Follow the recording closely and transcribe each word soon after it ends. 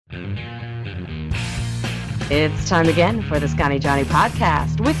It's time again for the Scotty Johnny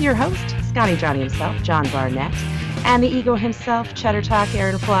podcast with your host, Scotty Johnny himself, John Barnett, and the ego himself, Cheddar Talk,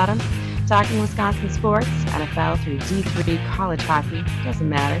 Aaron Flottam, talking Wisconsin sports, NFL through D3 college hockey, doesn't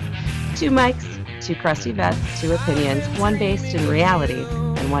matter. 2 mics, 2 crusty vets, 2 opinions, one based in reality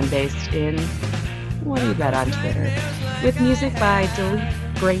and one based in, what do you bet on Twitter? With music by Delete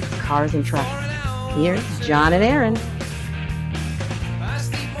Great Cars and Trucks. Here's John and Aaron.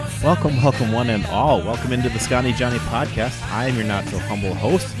 Welcome one and all. Welcome into the Scotty Johnny podcast. I am your not-so-humble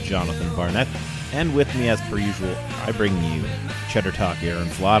host, Jonathan Barnett, and with me, as per usual, I bring you Cheddar Talk, Aaron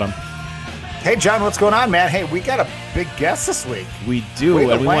Flottam. Hey, John, what's going on, man? Hey, we got a big guest this week. We do. Way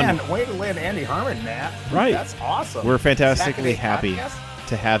to land Andy Herman, man. Right. That's awesome. We're fantastically happy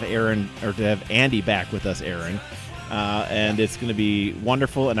to have Andy back with us, Aaron. And it's going to be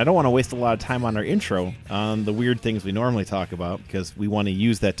wonderful. And I don't want to waste a lot of time on our intro on the weird things we normally talk about because we want to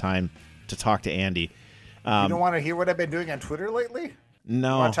use that time to talk to Andy. You don't want to hear what I've been doing on Twitter lately?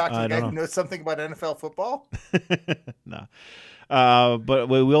 No. You want to talk to the guy who knows something about NFL football? No. But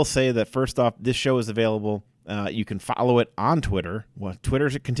we will say that first off, this show is available. You can follow it on Twitter. Well, Twitter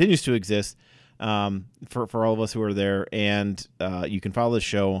continues to exist for all of us who are there. And you can follow the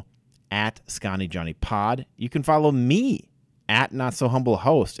show at Scotty Johnny Pod. You can follow me at Not So Humble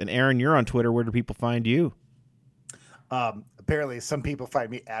Host. And Aaron, you're on Twitter. Where do people find you? Apparently, some people find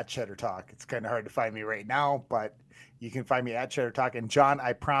me at Cheddar Talk. It's kind of hard to find me right now, but you can find me at Cheddar Talk. And John,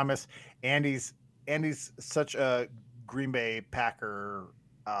 I promise, Andy's such a Green Bay Packer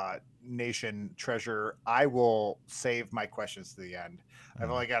Nation treasure. I will save my questions to the end. I've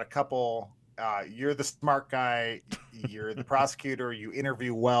only got a couple. You're the smart guy. You're the prosecutor. You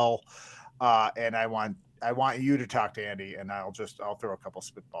interview well, and I want you to talk to Andy, and I'll throw a couple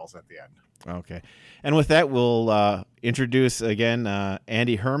spitballs at the end. Okay, and with that, we'll introduce again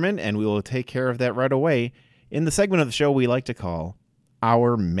Andy Herman, and we will take care of that right away in the segment of the show we like to call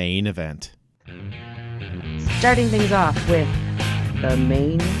our main event. Starting things off with the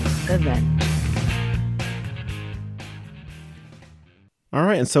main event. All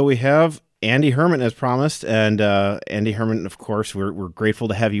right, and so we have Andy Herman as promised, and Andy Herman, of course, we're grateful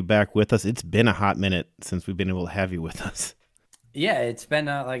to have you back with us. It's been a hot minute since we've been able to have you with us. Yeah, it's been,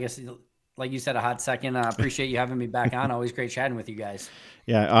 like you said, a hot second. I appreciate you having me back on. Always great chatting with you guys.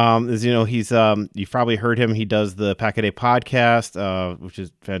 Yeah, as you know, he's you've probably heard him. He does the Pack a Day podcast, which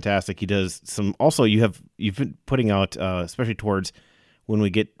is fantastic. He does some. Also, you've been putting out, especially towards when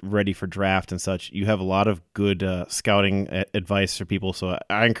we get ready for draft and such, you have a lot of good scouting advice for people. So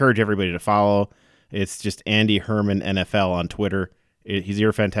I encourage everybody to follow. It's just Andy Herman NFL on Twitter. He's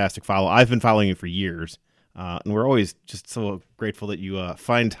your fantastic follow. I've been following you for years, and we're always just so grateful that you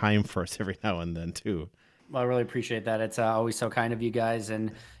find time for us every now and then too. Well, I really appreciate that. It's always so kind of you guys.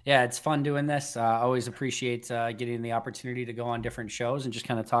 And yeah, it's fun doing this. Always appreciate getting the opportunity to go on different shows and just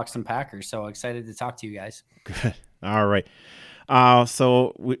kind of talk some Packers. So excited to talk to you guys. Good. All right.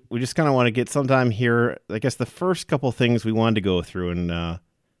 So we just kind of want to get some time here. I guess the first couple things we wanted to go through, and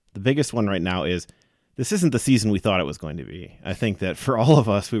the biggest one right now is this isn't the season we thought it was going to be. I think that for all of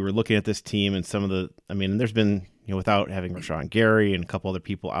us, we were looking at this team and there's been, without having Rashawn Gary and a couple other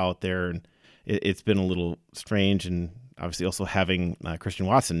people out there, and it's been a little strange. And obviously also having Christian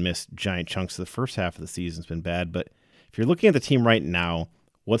Watson miss giant chunks of the first half of the season has been bad. But if you're looking at the team right now,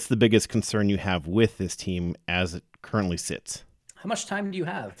 what's the biggest concern you have with this team as it currently sits? How much time do you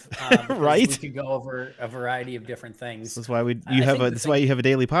have? Right. We could go over a variety of different things. That's why you have a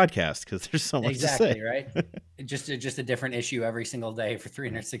daily podcast, because there's so much to say. Exactly, right? just a different issue every single day for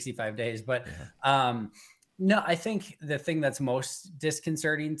 365 days. But no, I think the thing that's most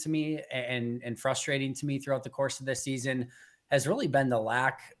disconcerting to me and frustrating to me throughout the course of this season has really been the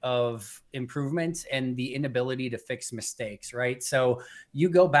lack of improvement and the inability to fix mistakes, right? So you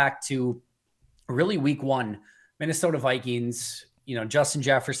go back to really week 1, Minnesota Vikings. Justin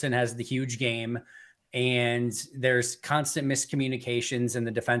Jefferson has the huge game, and there's constant miscommunications in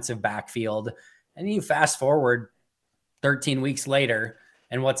the defensive backfield. And you fast forward 13 weeks later,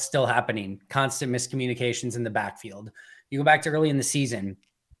 and what's still happening? Constant miscommunications in the backfield. You go back to early in the season.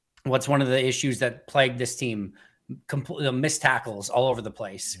 What's one of the issues that plagued this team? Missed tackles all over the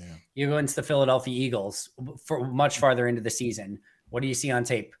place. Yeah. You go into the Philadelphia Eagles for much farther into the season. What do you see on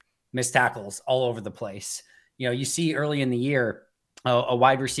tape? Missed tackles all over the place. You see early in the year, a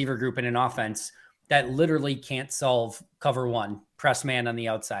wide receiver group in an offense that literally can't solve cover 1, press man on the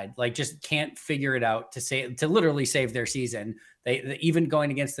outside, like just can't figure it out to literally save their season. They even going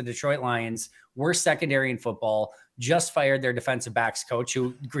against the Detroit Lions, worst secondary in football, just fired their defensive backs coach,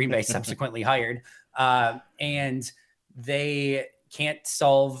 who Green Bay subsequently hired. And they can't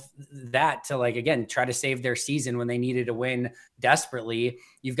solve that to, like, again, try to save their season when they needed to win desperately.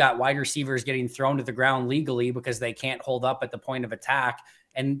 You've got wide receivers getting thrown to the ground legally because they can't hold up at the point of attack,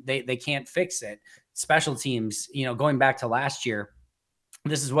 and they can't fix it. Special teams, going back to last year,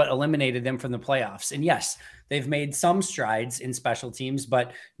 this is what eliminated them from the playoffs. And yes, they've made some strides in special teams,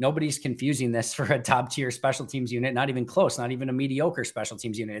 but nobody's confusing this for a top tier special teams unit, not even close, not even a mediocre special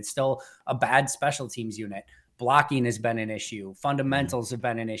teams unit. It's still a bad special teams unit. Blocking has been an issue. Fundamentals have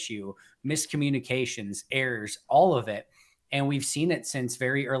been an issue. Miscommunications, errors, all of it. And we've seen it since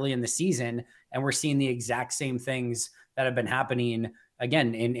very early in the season. And we're seeing the exact same things that have been happening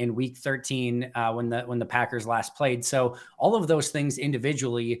again in week 13 when the Packers last played. So all of those things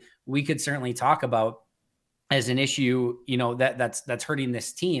individually, we could certainly talk about as an issue, that's hurting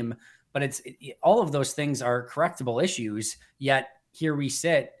this team. But all of those things are correctable issues. Yet here we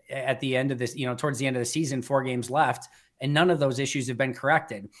sit at the end of this, towards the end of the season, 4 games left, and none of those issues have been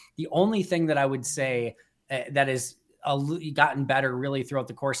corrected. The only thing that I would say that is gotten better really throughout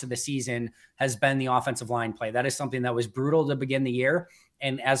the course of the season has been the offensive line play. That is something that was brutal to begin the year.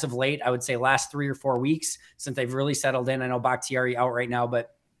 And as of late, I would say last 3 or 4 weeks since they've really settled in. I know Bakhtiari out right now,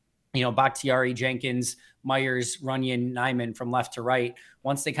 but Bakhtiari, Jenkins, Myers, Runyon, Nyman from left to right.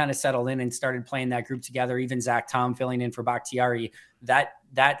 Once they kind of settled in and started playing that group together, even Zach Tom filling in for Bakhtiari, that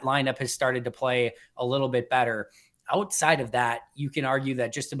lineup has started to play a little bit better. Outside of that, you can argue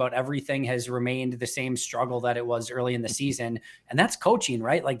that just about everything has remained the same struggle that it was early in the season. And that's coaching,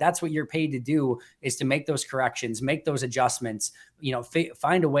 right? Like, that's what you're paid to do, is to make those corrections, make those adjustments,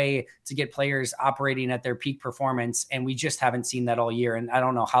 find a way to get players operating at their peak performance. And we just haven't seen that all year. And I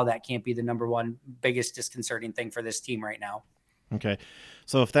don't know how that can't be the number one biggest disconcerting thing for this team right now. Okay.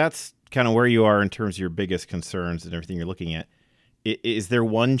 So if that's kind of where you are in terms of your biggest concerns and everything you're looking at, is there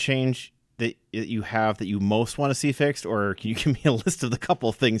one change that you have that you most want to see fixed, or can you give me a list of the couple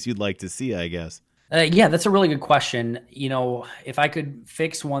of things you'd like to see, I guess? Yeah, that's a really good question. If I could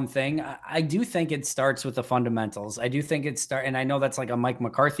fix one thing, I do think it starts with the fundamentals. I do think and I know that's like a Mike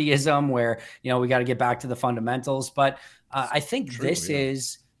McCarthyism where, we got to get back to the fundamentals, but I think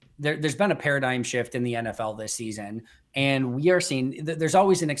there's been a paradigm shift in the NFL this season. And we are seeing there's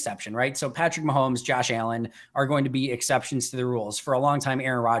always an exception, right? So Patrick Mahomes, Josh Allen are going to be exceptions to the rules. For a long time,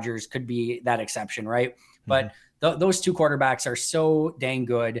 Aaron Rodgers could be that exception, right? Mm-hmm. But those 2 quarterbacks are so dang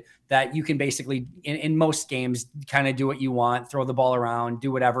good that you can basically, in most games, kind of do what you want, throw the ball around,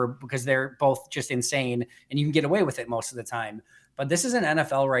 do whatever, because they're both just insane and you can get away with it most of the time. But this is an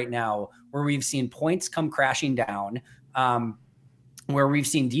NFL right now where we've seen points come crashing down, where we've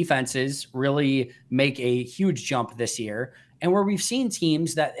seen defenses really make a huge jump this year, and where we've seen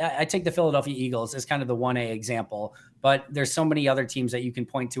teams that I take the Philadelphia Eagles as kind of the 1A example, but there's so many other teams that you can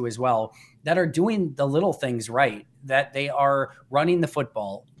point to as well that are doing the little things right, that they are running the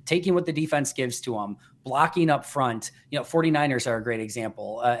football, taking what the defense gives to them, blocking up front. 49ers are a great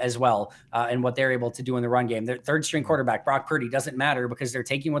example as well, and what they're able to do in the run game. Their 3rd string quarterback, Brock Purdy, doesn't matter because they're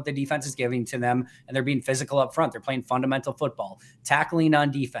taking what the defense is giving to them and they're being physical up front. They're playing fundamental football, tackling on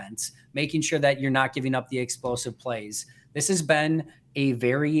defense, making sure that you're not giving up the explosive plays. This has been a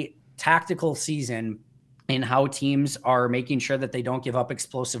very tactical season in how teams are making sure that they don't give up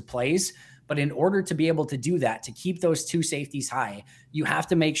explosive plays. But in order to be able to do that, to keep those 2 safeties high, you have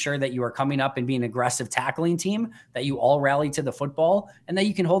to make sure that you are coming up and being an aggressive tackling team, that you all rally to the football, and that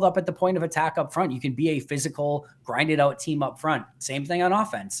you can hold up at the point of attack up front. You can be a physical, grinded out team up front. Same thing on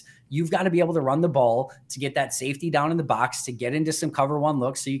offense. You've got to be able to run the ball to get that safety down in the box, to get into some cover 1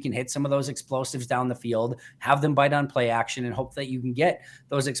 looks so you can hit some of those explosives down the field, have them bite on play action, and hope that you can get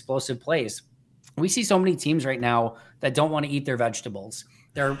those explosive plays. We see so many teams right now that don't want to eat their vegetables.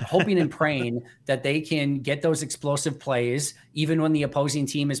 They're hoping and praying that they can get those explosive plays, even when the opposing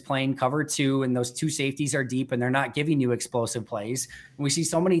team is playing cover 2 and those 2 safeties are deep and they're not giving you explosive plays. And we see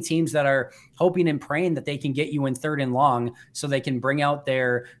so many teams that are hoping and praying that they can get you in 3rd and long so they can bring out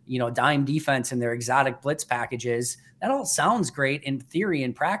their, dime defense and their exotic blitz packages. That all sounds great in theory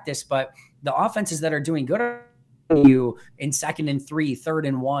and practice, but the offenses that are doing good are you in 2nd and 3, 3rd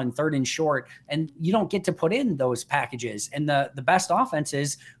and 1, 3rd and short, and you don't get to put in those packages. And the best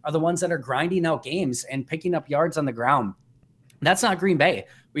offenses are the ones that are grinding out games and picking up yards on the ground. That's not Green Bay.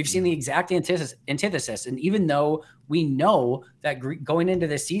 We've seen the exact antithesis. And even though we know that going into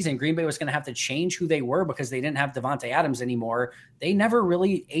this season, Green Bay was going to have to change who they were because they didn't have Devontae Adams anymore, they never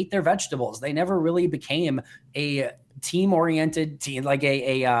really ate their vegetables. They never really became a team-oriented team, like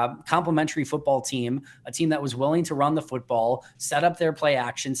a complementary football team, a team that was willing to run the football, set up their play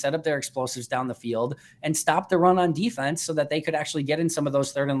action, set up their explosives down the field, and stop the run on defense so that they could actually get in some of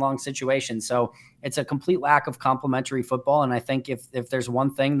those 3rd and long situations. So it's a complete lack of complementary football. And I think if there's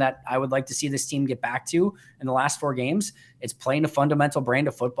one thing that I would like to see this team get back to in the last 4 games, it's playing a fundamental brand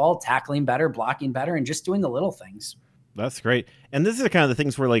of football, tackling better, blocking better, and just doing the little things. That's great. And this is the kind of the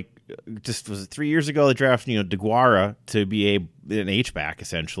things where, like, just was it 3 years ago they drafted, DeGuara to be an H-back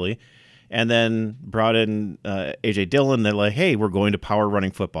essentially, and then brought in AJ Dillon. They're like, hey, we're going to power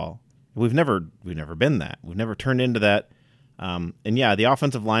running football. We've never been that. We've never turned into that. And yeah, the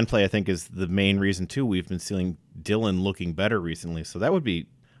offensive line play I think is the main reason too. We've been seeing Dillon looking better recently, so that would be.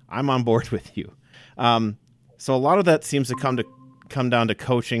 I'm on board with you. So a lot of that seems to come down to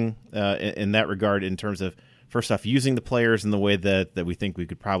coaching in that regard, in terms of, first off, using the players in the way that we think we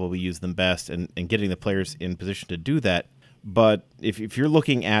could probably use them best, and getting the players in position to do that. But if you're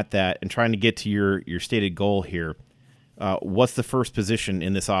looking at that and trying to get to your stated goal here, what's the first position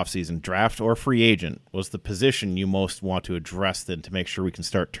in this offseason, draft or free agent? What's the position you most want to address then to make sure we can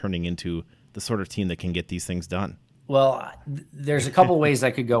start turning into the sort of team that can get these things done? Well, there's a couple ways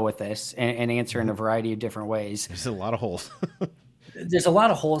I could go with this and answer in a variety of different ways. There's a lot of holes. There's a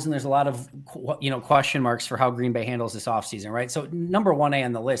lot of holes, and there's a lot of, question marks for how Green Bay handles this offseason, right? So number 1A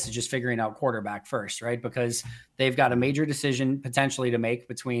on the list is just figuring out quarterback first, right? Because they've got a major decision potentially to make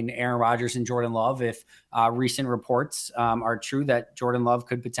between Aaron Rodgers and Jordan Love. If recent reports are true that Jordan Love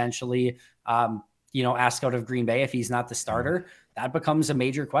could potentially, ask out of Green Bay if he's not the starter, that becomes a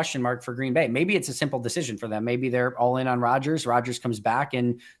major question mark for Green Bay. Maybe it's a simple decision for them. Maybe they're all in on Rodgers. Rodgers comes back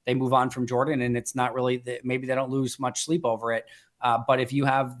and they move on from Jordan, and it's not really maybe they don't lose much sleep over it. But if you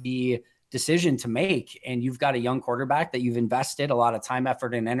have the decision to make and you've got a young quarterback that you've invested a lot of time,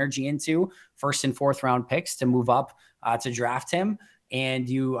 effort, and energy into, 1st and 4th round picks to move up to draft him, and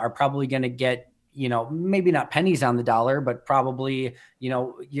you are probably going to get, maybe not pennies on the dollar, but probably,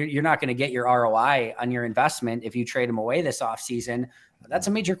 you're not going to get your ROI on your investment if you trade him away this offseason. That's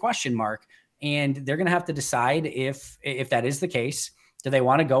a major question mark. And they're going to have to decide if that is the case. Do they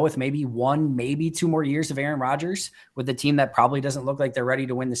want to go with maybe 1, maybe 2 more years of Aaron Rodgers with a team that probably doesn't look like they're ready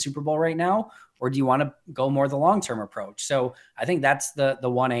to win the Super Bowl right now? Or do you want to go more the long-term approach? So I think that's the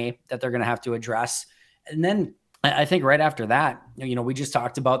 1A that they're going to have to address. And then I think right after that, we just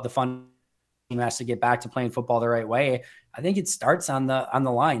talked about the fun team has to get back to playing football the right way. I think it starts on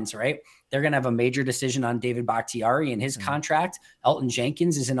the lines, right? They're going to have a major decision on David Bakhtiari and his contract. Elton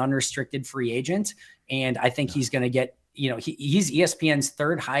Jenkins is an unrestricted free agent, and I think he's going to get, he's ESPN's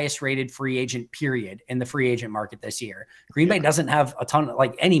 3rd highest rated free agent period in the free agent market this year. Green Bay doesn't have a ton,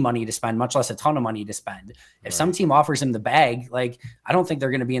 any money to spend, much less a ton of money to spend. If some team offers him the bag, I don't think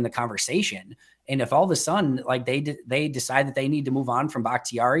they're going to be in the conversation. And if all of a sudden, they decide that they need to move on from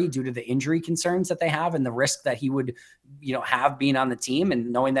Bakhtiari due to the injury concerns that they have and the risk that he would, have being on the team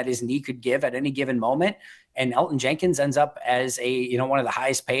and knowing that his knee could give at any given moment, and Elton Jenkins ends up as a, one of the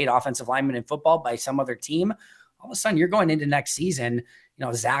highest paid offensive linemen in football by some other team, all of a sudden you're going into next season,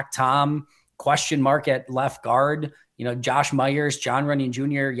 Zach Tom, question mark at left guard, Josh Myers, John Runyon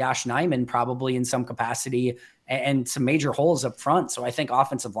Jr., Yosh Nijman probably in some capacity, and some major holes up front. So I think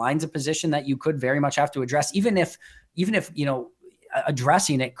offensive line's a position that you could very much have to address, even if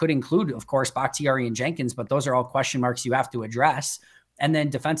addressing it could include, of course, Bakhtiari and Jenkins, but those are all question marks you have to address. And then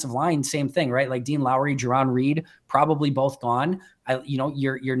defensive line, same thing, right? Like Dean Lowry, Jerron Reed, probably both gone.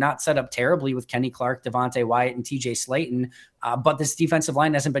 You're not set up terribly with Kenny Clark, Devontae Wyatt, and TJ Slayton. But this defensive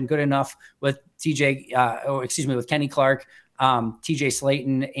line hasn't been good enough with with Kenny Clark, TJ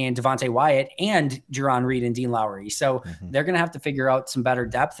Slayton, and Devontae Wyatt, and Jerron Reed and Dean Lowry. So they're going to have to figure out some better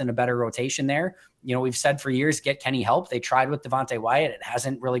depth and a better rotation there. We've said for years, get Kenny help. They tried with Devontae Wyatt. It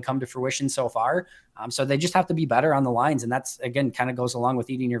hasn't really come to fruition so far. So they just have to be better on the lines. And that's, again, kind of goes along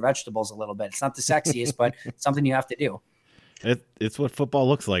with eating your vegetables a little bit. It's not the sexiest, but it's something you have to do. It's what football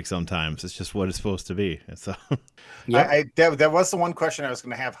looks like sometimes. It's just what it's supposed to be. So, that was the one question I was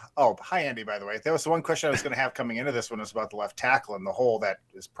going to have. Oh, hi, Andy, by the way. That was the one question I was going to have coming into this one, was about the left tackle and the hole that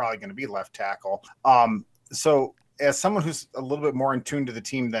is probably going to be left tackle. So as someone who's a little bit more in tune to the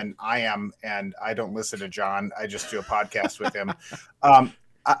team than I am, and I don't listen to John, I just do a podcast with him.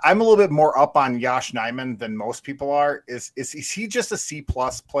 I'm a little bit more up on Yosh Nijman than most people are. Is he just a C+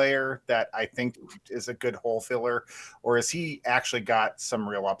 player that I think is a good hole filler, or has he actually got some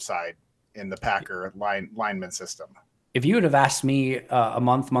real upside in the Packer lineman system? If you would have asked me a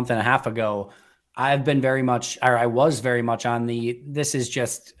month and a half ago, I've been very much, or I was very much on this is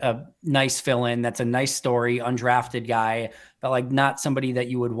just a nice fill-in. That's a nice story, undrafted guy, but like not somebody that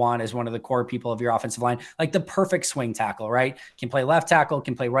you would want as one of the core people of your offensive line, like the perfect swing tackle, right? Can play left tackle,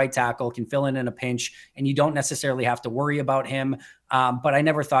 can play right tackle, can fill in a pinch, and you don't necessarily have to worry about him. But I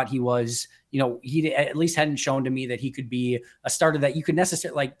never thought he was, he at least hadn't shown to me that he could be a starter that you could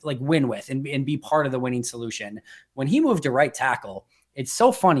necessarily like win with and be part of the winning solution. When he moved to right tackle, it's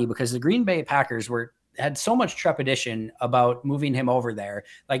so funny because the Green Bay Packers had so much trepidation about moving him over there.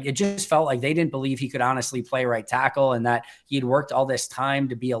 Like it just felt like they didn't believe he could honestly play right tackle and that he'd worked all this time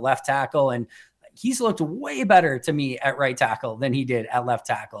to be a left tackle. And he's looked way better to me at right tackle than he did at left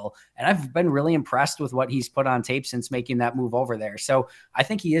tackle. And I've been really impressed with what he's put on tape since making that move over there. So I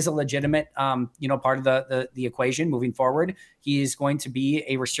think he is a legitimate, part of the equation moving forward. He is going to be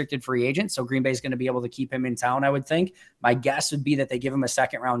a restricted free agent. So Green Bay is going to be able to keep him in town, I would think. My guess would be that they give him a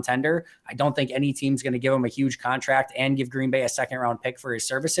second round tender. I don't think any team's going to give him a huge contract and give Green Bay a second round pick for his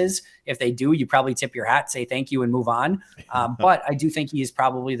services. If they do, you probably tip your hat, say thank you and move on. But I do think he is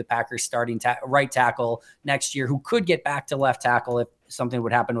probably the Packers starting right tackle next year, who could get back to left tackle if something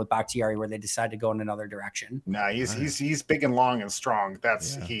would happen with Bakhtiari where they decide to go in another direction. No, he's big and long and strong.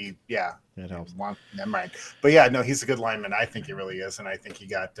 That's It helps. Never mind. But yeah, no, he's a good lineman. I think he really is. And I think he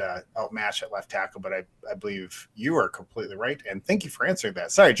got outmatched at left tackle, but I believe you are completely right. And thank you for answering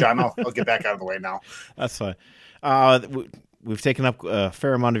that. Sorry, John, I'll get back out of the way now. That's fine. We've taken up a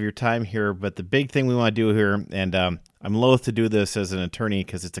fair amount of your time here, but the big thing we want to do here, and I'm loath to do this as an attorney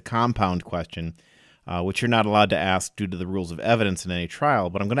because it's a compound question, which you're not allowed to ask due to the rules of evidence in any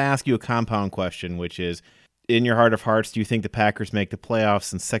trial. But I'm going to ask you a compound question, which is, in your heart of hearts, do you think the Packers make the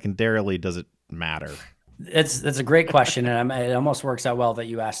playoffs? And secondarily, does it matter? That's a great question. And it almost works out well that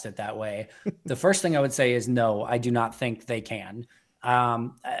you asked it that way. The first thing I would say is no, I do not think they can.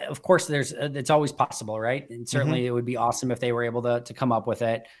 Of course, it's always possible, right? And certainly it would be awesome if they were able to come up with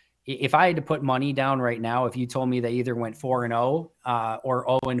it. If I had to put money down right now, if you told me they either went 4-0 or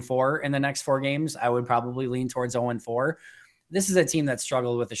 0-4 in the next 4 games, I would probably lean towards 0-4. This is a team that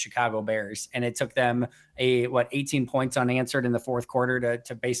struggled with the Chicago Bears, and it took them 18 points unanswered in the fourth quarter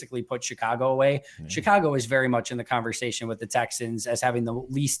to basically put Chicago away. Mm-hmm. Chicago is very much in the conversation with the Texans as having the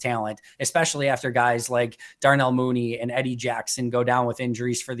least talent, especially after guys like Darnell Mooney and Eddie Jackson go down with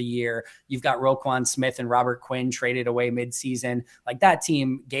injuries for the year. You've got Roquan Smith and Robert Quinn traded away midseason. Like that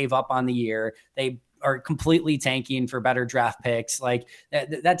team gave up on the year. They are completely tanking for better draft picks. Like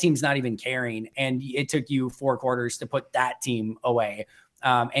that team's not even caring. And it took you 4 quarters to put that team away.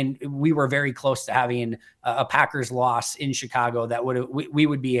 And we were very close to having a Packers loss in Chicago that we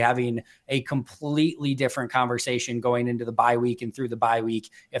would be having a completely different conversation going into the bye week and through the bye week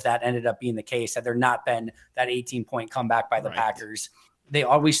if that ended up being the case, had there not been that 18-point comeback by the Packers. They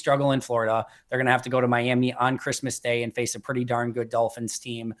always struggle in Florida. They're going to have to go to Miami on Christmas Day and face a pretty darn good Dolphins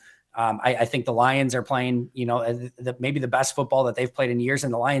team. I think the Lions are playing, maybe the best football that they've played in years,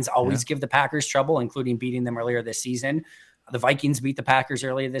 and the Lions always give the Packers trouble, including beating them earlier this season. The Vikings beat the Packers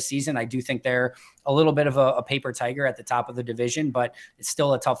earlier this season. I do think they're a little bit of a paper tiger at the top of the division, but it's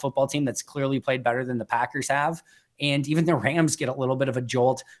still a tough football team that's clearly played better than the Packers have. And even the Rams get a little bit of a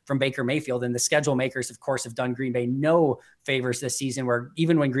jolt from Baker Mayfield. And the schedule makers, of course, have done Green Bay no favors this season, where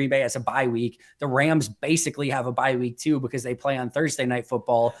even when Green Bay has a bye week, the Rams basically have a bye week too, because they play on Thursday night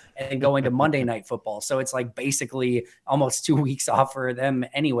football and go into Monday night football. So it's like basically almost 2 weeks off for them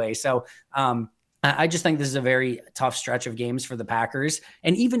anyway. So I just think this is a very tough stretch of games for the Packers.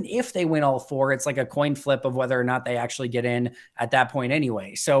 And even if they win all 4, it's like a coin flip of whether or not they actually get in at that point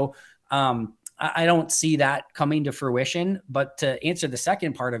anyway. So, I don't see that coming to fruition. But to answer the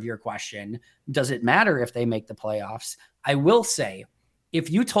second part of your question, does it matter if they make the playoffs? I will say, if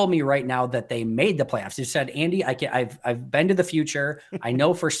you told me right now that they made the playoffs, you said, Andy, I've been to the future. I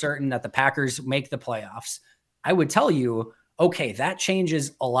know for certain that the Packers make the playoffs. I would tell you, okay, that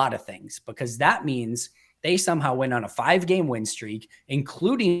changes a lot of things, because that means they somehow went on a 5-game win streak,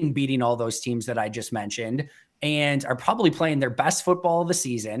 including beating all those teams that I just mentioned, and are probably playing their best football of the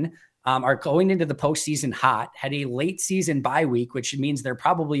season. Are going into the postseason hot, had a late season bye week, which means they're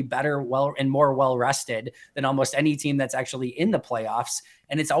probably better, and more well-rested than almost any team that's actually in the playoffs.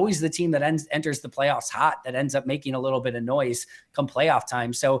 And it's always the team that enters the playoffs hot that ends up making a little bit of noise come playoff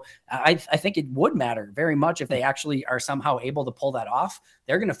time. So I think it would matter very much if they actually are somehow able to pull that off.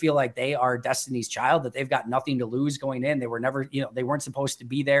 They're going to feel like they are Destiny's Child, that they've got nothing to lose going in. They were never, they weren't supposed to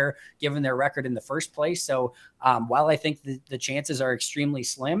be there given their record in the first place. So while I think the chances are extremely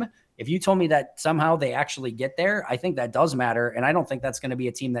slim, if you told me that somehow they actually get there, I think that does matter. And I don't think that's going to be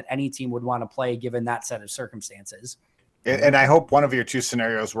a team that any team would want to play given that set of circumstances. And I hope one of your two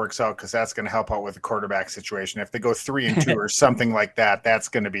scenarios works out, because that's going to help out with the quarterback situation. If they go 3-2 or something like that, that's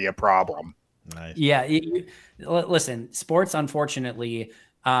going to be a problem. Nice. Yeah. Listen, sports, unfortunately,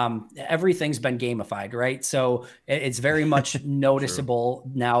 everything's been gamified, right? So it's very much noticeable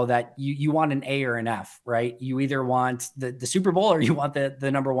now that you want an A or an F, right? You either want the Super Bowl or you want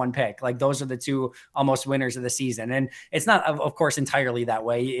the number one pick. Like those are the two almost winners of the season. And it's not, of course, entirely that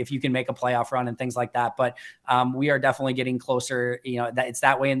way if you can make a playoff run and things like that. But we are definitely getting closer. That it's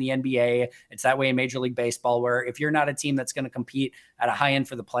that way in the NBA. It's that way in Major League Baseball, where if you're not a team that's going to compete at a high end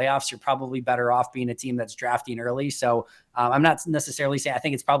for the playoffs, you're probably better off being a team that's drafting early. So I'm not necessarily saying, I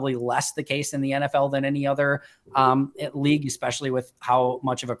think it's probably less the case in the NFL than any other league, especially with how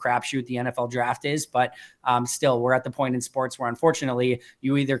much of a crapshoot the NFL draft is. But still, we're at the point in sports where, unfortunately,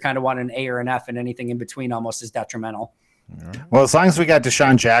 you either kind of want an A or an F, and anything in between almost is detrimental. Well, as long as we got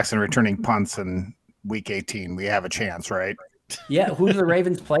Deshaun Jackson returning punts in week 18, we have a chance, right? Yeah, who do the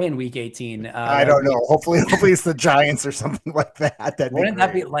Ravens play in week 18? I don't know. Hopefully it's the Giants or something like that. Wouldn't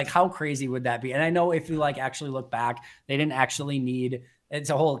that be like, how crazy would that be? And I know if you actually look back, they didn't actually need, it's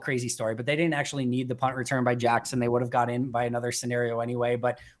a whole crazy story, but they didn't actually need the punt return by Jackson. They would have got in by another scenario anyway.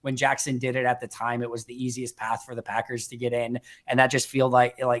 But when Jackson did it at the time, it was the easiest path for the Packers to get in. And that just feels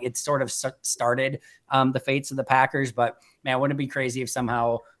like it sort of started the fates of the Packers. But man, wouldn't it be crazy if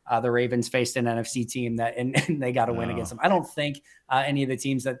somehow the Ravens faced an NFC team and they got to win against them? I don't think any of the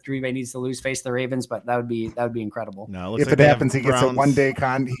teams that Green Bay needs to lose face the Ravens, but that would be incredible. No, if it happens, he gets a one-day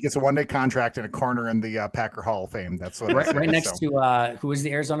contract and a corner in the Packer Hall of Fame. That's what right next to who is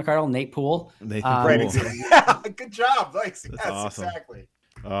the Arizona Cardinal? Nate Poole. Right, exactly. Yeah, good job. That's awesome. Exactly.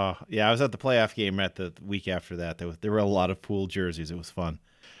 Yeah, I was at the playoff game at the week after that. There were a lot of Poole jerseys. It was fun.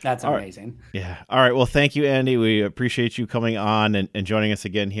 That's amazing. Right. Yeah. All right. Well, thank you, Andy. We appreciate you coming on and joining us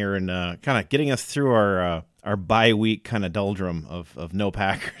again here and kind of getting us through our bye week kind of doldrum of no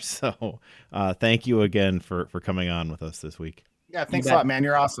Packers. So thank you again for coming on with us this week. Yeah. Thanks a lot, man.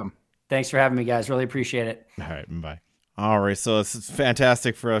 You're awesome. Thanks for having me, guys. Really appreciate it. All right. Bye. All right. So it's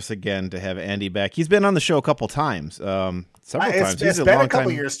fantastic for us again to have Andy back. He's been on the show a couple times. Several times. It's been a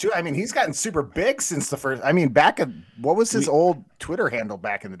couple years too. I mean, he's gotten super big since the first. I mean, back at what was his old Twitter handle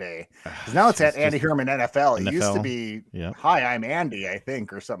back in the day? Because now it's at Andy Herman NFL. It used to be, "Hi, I'm Andy," I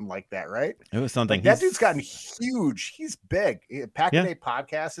think, or something like that, right? It was something. Like, that dude's gotten huge. He's big. Pack a Day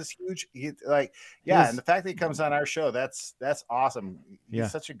podcast is huge. And the fact that he comes on our show, that's awesome.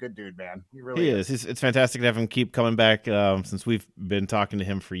 He's such a good dude, man. He really is. It's fantastic to have him keep coming back. Since we've been talking to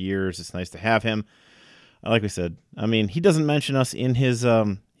him for years, it's nice to have him. Like we said, I mean, he doesn't mention us in his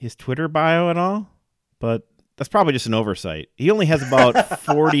Twitter bio at all, but that's probably just an oversight. He only has about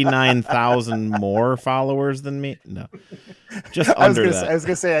 49,000 more followers than me. No, just under that. I was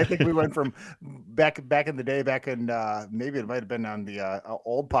gonna say, I think we went from back in the day, back in maybe it might have been on the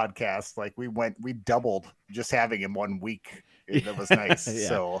old podcast. Like we doubled just having him 1 week. That was nice. Yeah.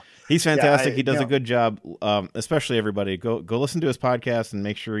 So he's fantastic. He does a good job. Especially everybody, go listen to his podcast and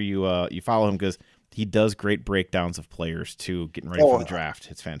make sure you follow him, because he does great breakdowns of players too, getting ready for the draft.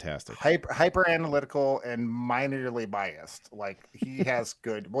 It's fantastic. Hyper analytical and minorly biased. Like, he has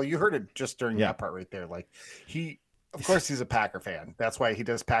good. Well, you heard it just during that part right there. Like, of course, he's a Packer fan. That's why he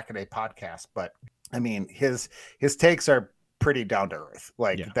does Pack a Day podcast. But I mean, his takes are pretty down to earth.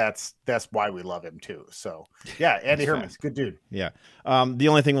 Like, that's why we love him too. So Andy Herman's good dude. Yeah. The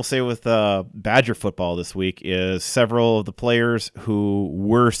only thing we'll say with Badger football this week is several of the players who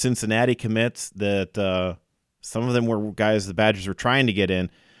were Cincinnati commits that some of them were guys the Badgers were trying to get in.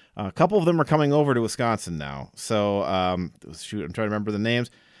 A couple of them are coming over to Wisconsin now. So I'm trying to remember the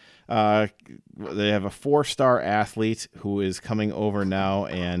names. They have a 4-star athlete who is coming over now,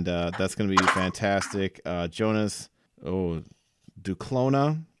 and that's going to be fantastic. Jonas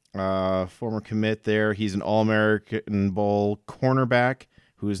Duclona, former commit there. He's an All-American Bowl cornerback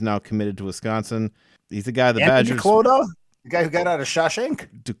who is now committed to Wisconsin. He's the guy the Badgers. Duclona? The guy who got out of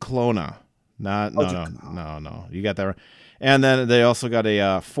Shawshank? Duclona. No. You got that right. And then they also got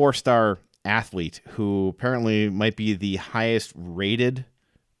a 4-star athlete who apparently might be the highest rated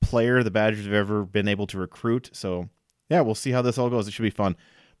player the Badgers have ever been able to recruit. So, we'll see how this all goes. It should be fun.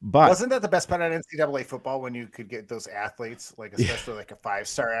 But wasn't that the best part on NCAA football, when you could get those athletes, like especially like a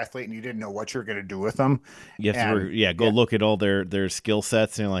 5-star athlete, and you didn't know what you were going to do with them? You have to go look at all their skill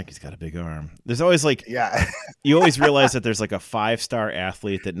sets, and you're like, he's got a big arm. There's always you always realize that there's like a 5-star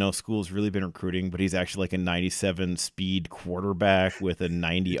athlete that no school's really been recruiting, but he's actually like a 97 speed quarterback with a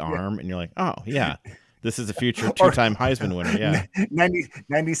 90 arm, and you're like, oh yeah, This is a future 2-time Heisman winner. Yeah.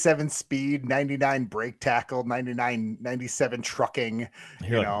 97 speed, 99 brake tackle, 97 trucking.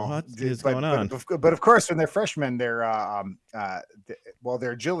 You're like, what is going on? But of course, when they're freshmen, their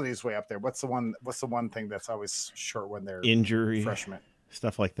agility is way up there. What's the one thing that's always short when they're injury freshmen?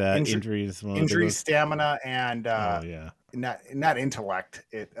 Stuff like that. Injury, stamina, and not intellect.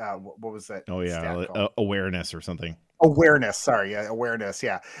 What was that? Oh yeah, awareness or something. Awareness.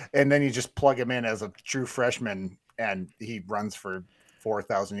 Yeah. And then you just plug him in as a true freshman, and he runs for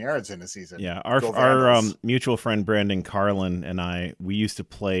 4,000 yards in a season. Yeah, our mutual friend Brandon Carlin and we used to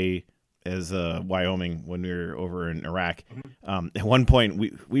play as Wyoming when we were over in Iraq. Mm-hmm. At one point,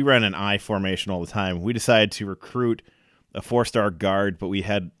 we ran an I formation all the time. We decided to recruit a 4-star guard, but we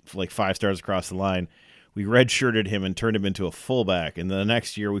had like 5 stars across the line. We redshirted him and turned him into a fullback. And then the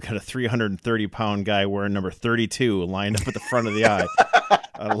next year, we got a 330-pound guy wearing number 32 lined up at the front of the eye.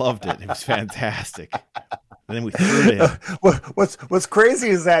 I loved it. It was fantastic. And then we threw to him. What's crazy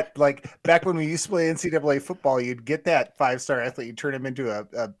is that, like, back when we used to play NCAA football, you'd get that 5-star athlete, you'd turn him into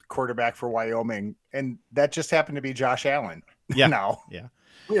a quarterback for Wyoming, and that just happened to be Josh Allen. Yeah. Now. Yeah.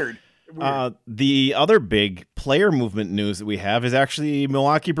 Weird. The other big player movement news that we have is actually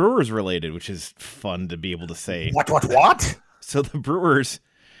Milwaukee Brewers related, which is fun to be able to say. What? So the Brewers,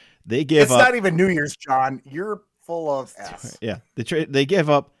 they give up. It's not even New Year's, John. You're full of S. Yeah. They give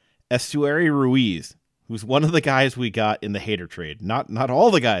up Estuary Ruiz, who's one of the guys we got in the Hader trade. Not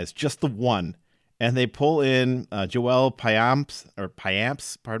all the guys, just the one. And they pull in Joel Payamps,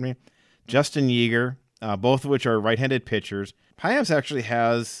 Justin Yeager, both of which are right-handed pitchers. Payamps actually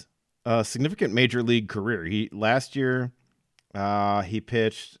has a significant major league career. Last year, he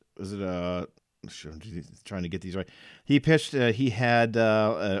pitched. Was it trying to get these right? He pitched. He had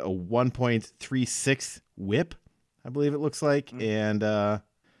a 1.36 WHIP, I believe it looks like, and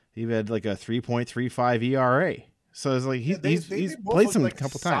he had like a 3.35 ERA. So it's like he's played some a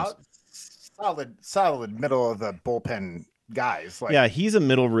couple times. Solid middle of the bullpen guys. Yeah, he's a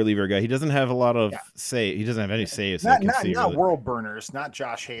middle reliever guy. He doesn't have a lot of say. He doesn't have any saves. Not world burners, not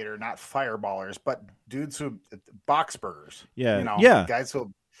Josh Hader, not fireballers, but dudes who box burgers. Yeah, guys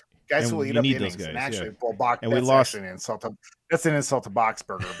who will eat up innings. Guys, and actually, that's an insult to box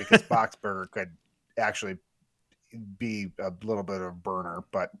burger, because box burger could actually be a little bit of a burner,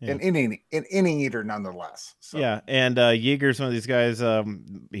 but an inning eater nonetheless. So. Yeah, and Yeager's one of these guys.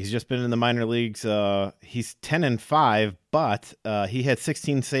 He's just been in the minor leagues. He's 10-5, but he had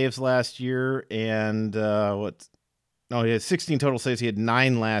 16 saves last year, and he had 16 total saves. He had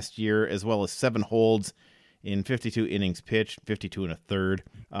 9 last year, as well as 7 holds in 52 innings pitched, 52 1/3,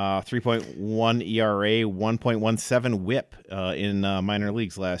 3.1 ERA, 1.17 WHIP in minor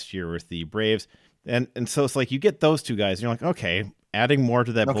leagues last year with the Braves. And so it's like you get those two guys, and you're like, okay, adding more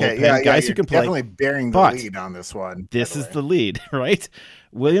to that bullpen, guys who can play. Definitely bearing the lead on this one. This is the lead, right?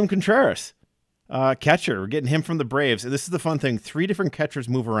 William Contreras, catcher. We're getting him from the Braves. And this is the fun thing. 3 different catchers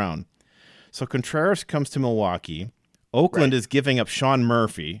move around. So Contreras comes to Milwaukee. Oakland is giving up Sean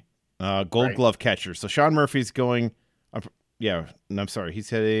Murphy, Gold Glove catcher. So Sean Murphy's going he's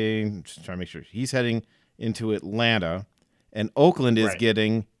heading, just trying to make sure, he's heading into Atlanta. And Oakland is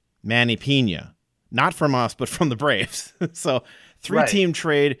getting Manny Pena. Not from us, but from the Braves. So 3-team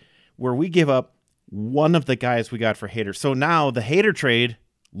trade where we give up one of the guys we got for Hader. So now the Hader trade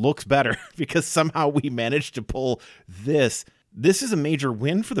looks better because somehow we managed to pull this. This is a major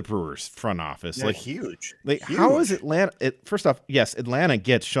win for the Brewers front office. Yeah, huge. Huge. How is Atlanta? First off, yes, Atlanta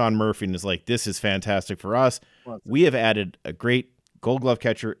gets Sean Murphy and is like, this is fantastic for us. We have added a great Gold Glove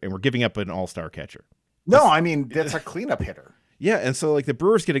catcher, and we're giving up an all-star catcher. No, I mean, that's a cleanup hitter. Yeah, and so like the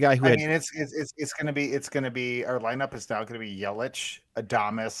Brewers get a guy who it's gonna be our lineup is now gonna be Yelich,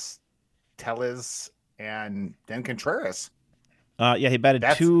 Adames, Tellez, and then Contreras. He batted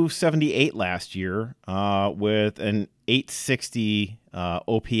 278 last year with an 860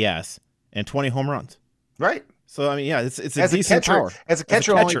 OPS and 20 home runs. Right. So I mean, it's a decent power. As a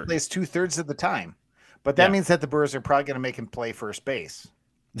catcher, only plays 2/3 of the time, but that means that the Brewers are probably gonna make him play first base.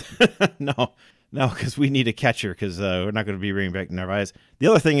 No, because we need a catcher because we're not going to be bringing back Narvaez. The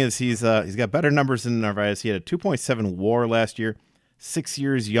other thing is he's got better numbers than Narvaez. He had a 2.7 WAR last year, 6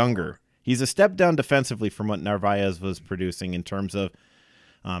 years younger. He's a step down defensively from what Narvaez was producing in terms of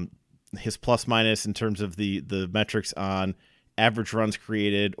his plus minus, in terms of the metrics on average runs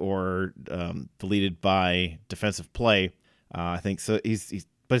created or deleted by defensive play. I think so.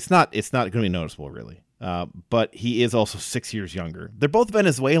 But it's not going to be noticeable really. But he is also 6 years younger. They're both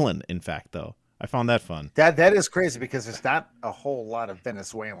Venezuelan, in fact, though. I found that fun. That is crazy because there's not a whole lot of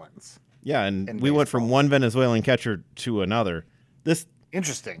Venezuelans. Yeah, and we went from one Venezuelan catcher to another. This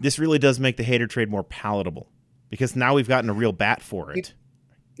Interesting. This really does make the Hader trade more palatable because now we've gotten a real bat for it.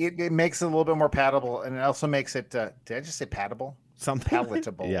 It makes it a little bit more palatable, and it also makes it. Did I just say patable? Something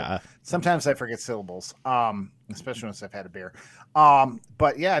palatable. Yeah. Sometimes I forget syllables, especially once I've had a beer.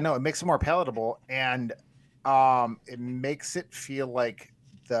 But yeah, no, it makes it more palatable, and it makes it feel like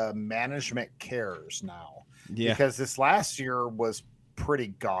the management cares now. Yeah. Because this last year was pretty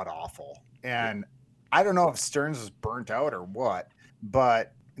god awful, and I don't know if Stearns is burnt out or what,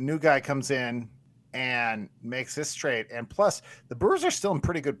 but new guy comes in and makes this trade, and plus the Brewers are still in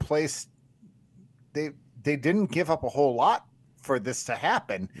pretty good place. They didn't give up a whole lot for this to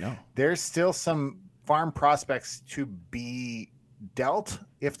happen. No. There's still some farm prospects to be dealt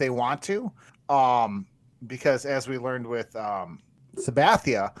if they want to. Because as we learned with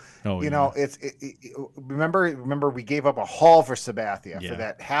Sabathia, remember we gave up a haul for Sabathia for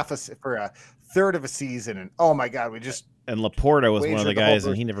that for a third of a season, and oh my God, and Laporta was one of the guys,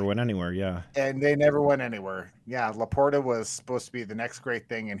 and he never went anywhere. Yeah, and they never went anywhere. Yeah, Laporta was supposed to be the next great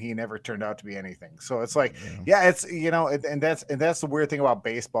thing, and he never turned out to be anything. So it's like, it's and that's the weird thing about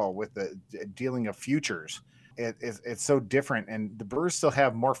baseball with the dealing of futures. It's so different, and the Brewers still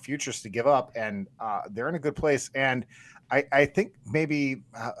have more futures to give up, and they're in a good place. And I think maybe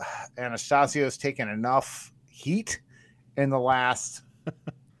Anastasio's taken enough heat in the last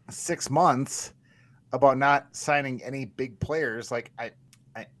 6 months about not signing any big players. Like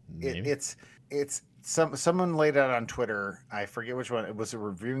it's someone laid out on Twitter. I forget which one. It was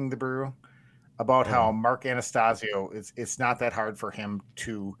Reviewing the Brew about how Mark Anastasio it's not that hard for him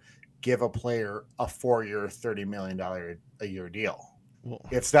to give a player a 4-year, $30 million a year deal. Well,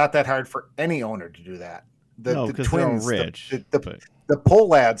 it's not that hard for any owner to do that. The Twins, they're all rich, the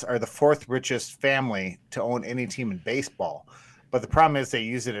Pohlads are the fourth richest family to own any team in baseball. But the problem is they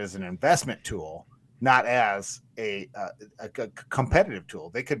use it as an investment tool, not as a competitive tool.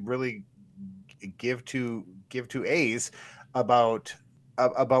 They could really give to A's about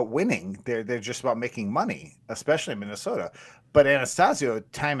winning. They're just about making money, especially in Minnesota. But Anastasio,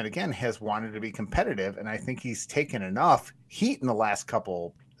 time and again, has wanted to be competitive, and I think he's taken enough heat in the last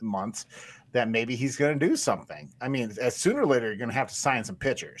couple months that maybe he's going to do something. I mean, sooner or later, you're going to have to sign some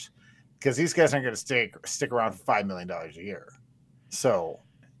pitchers because these guys aren't going to stick around for $5 million a year. So,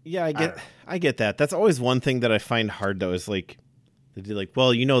 yeah, I get that. That's always one thing that I find hard, though, is like,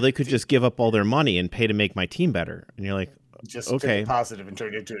 well, they could just give up all their money and pay to make my team better. And you're like, just okay, positive and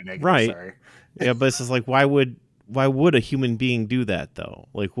turn it into a negative. Right. Sorry. Yeah, but it's just like, why would a human being do that though?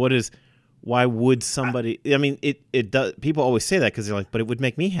 Like, why would somebody? I mean, it does. People always say that because they're like, but it would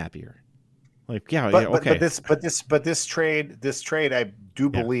make me happier. Like, okay. But this trade, I do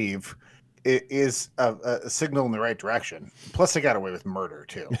believe it is a signal in the right direction. Plus, they got away with murder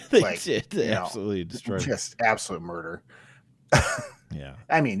too. They absolutely destroyed. Just absolute murder. Yeah.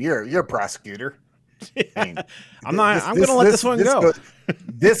 I mean, you're a prosecutor. I mean, I'm going to let this one go.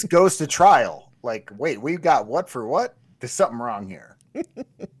 This goes to trial. Like, wait, we've got what for what? There's something wrong here.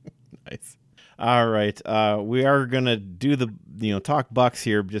 Nice. All right. We are going to do the, talk Bucks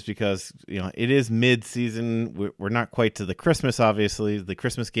here just because, it is mid-season. We're not quite to the Christmas, obviously. The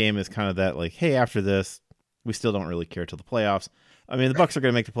Christmas game is kind of that, like, hey, after this, we still don't really care till the playoffs. I mean, the Bucks are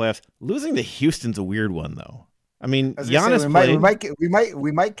going to make the playoffs. Losing to Houston's a weird one, though. I mean, Giannis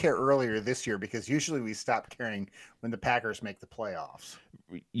we might care earlier this year because usually we stop caring when the Packers make the playoffs.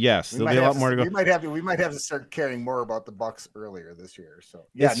 Yes, there'll be a lot more to go. We might have to start caring more about the Bucks earlier this year. So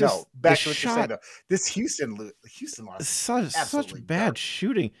back to what you're saying though. This Houston loss, such bad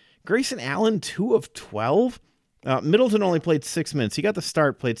shooting. Grayson Allen 2 of 12. Middleton only played 6 minutes. He got the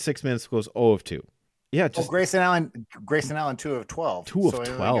start, played 6 minutes, goes 0 of 2. Yeah, Grayson Allen 2 of 12. 2 of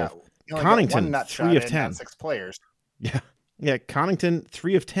 12. Connington 3 of 10. 6 players. Yeah. Connington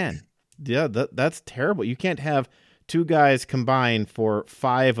 3 of 10. Yeah, that's terrible. You can't have 2 guys combined for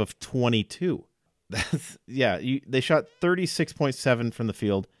 5 of 22. They shot 36.7 from the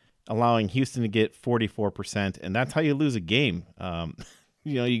field, allowing Houston to get 44%, and that's how you lose a game.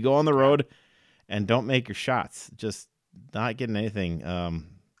 You go on the road and don't make your shots, just not getting anything.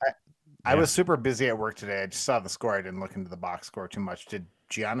 I was super busy at work today. I just saw the score. I didn't look into the box score too much. Did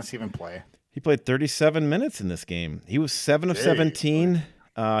Giannis even play? He played 37 minutes in this game. He was 7 of 17.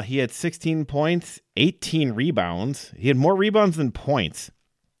 He had 16 points, 18 rebounds. He had more rebounds than points.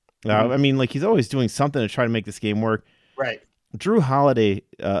 I mean, like, he's always doing something to try to make this game work. Right. Drew Holiday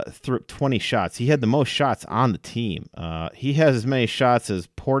threw 20 shots. He had the most shots on the team. He has as many shots as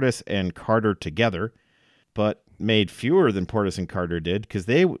Portis and Carter together, but made fewer than Portis and Carter did because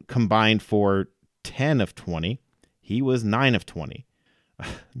they combined for 10 of 20. He was 9 of 20.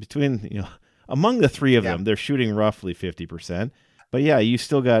 Among the three of them, they're shooting roughly 50%. But yeah, you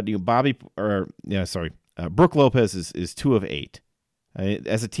still got Brooke Lopez is 2 of 8.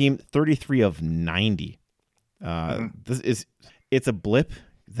 As a team, 33 of 90. It's a blip.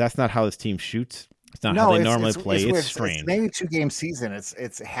 That's not how this team shoots. It's not how they normally play. It's strange. It's maybe 2-game season.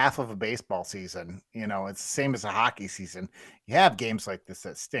 It's half of a baseball season. It's the same as a hockey season. You have games like this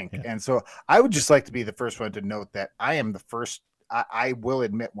that stink. Yeah. And so I would just like to be the first one to note that I am the first. I will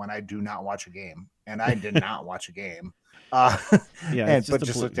admit when I do not watch a game, and I did not watch a game.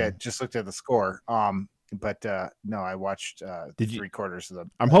 Just looked at the score. No, I watched 3/4 of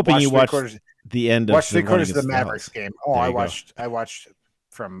them. I'm hoping you watched the end of watched 3/4 of the Mavericks game. Oh, I watched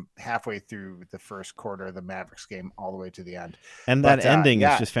from halfway through the first quarter of the Mavericks game all the way to the end. And that ending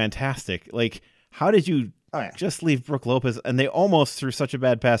is just fantastic. Like, how did you just leave Brooke Lopez? And they almost threw such a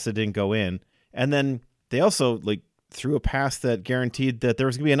bad pass that didn't go in. And then they also threw a pass that guaranteed that there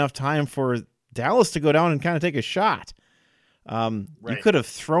was going to be enough time for Dallas to go down and kind of take a shot. You could have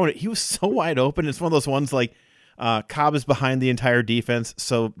thrown it. He was so wide open. It's one of those ones Cobb is behind the entire defense,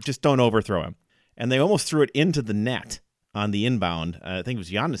 so just don't overthrow him. And they almost threw it into the net on the inbound. I think it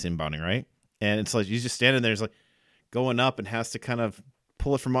was Giannis inbounding, right? And it's like he's just standing there, going up and has to kind of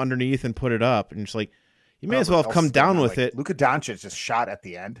pull it from underneath and put it up. And it's like, you may as well have come down with it. Luka Doncic just shot at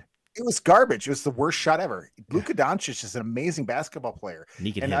the end. It was garbage. It was the worst shot ever. Luka Doncic is an amazing basketball player,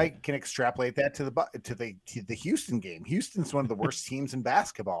 and I can extrapolate that to the Houston game. Houston's one of the worst teams in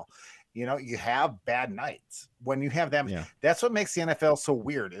basketball. You have bad nights when you have them. Yeah. That's what makes the NFL so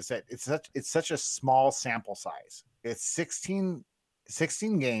weird. Is that it's such a small sample size. It's 16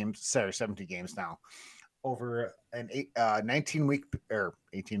 games, 17 games now, over an 19-week or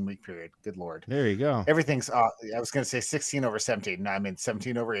 18-week period. Good Lord. There you go. Everything's I was going to say 16 over 17. No, I mean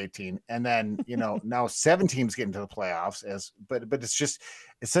 17 over 18. And then, now 7 teams get into the playoffs but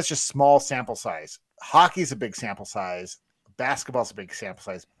it's such a small sample size. Hockey's a big sample size. Basketball's a big sample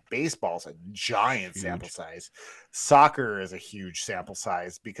size. Baseball's a giant sample size. Soccer is a huge sample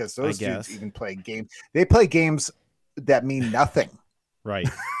size because those dudes even play games. They play games that mean nothing. Right.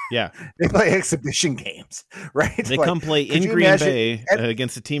 Yeah. They play exhibition games, right? They come play in Green Bay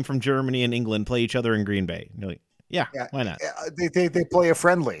against a team from Germany and England, play each other in Green Bay. You're like, yeah, why not? They play a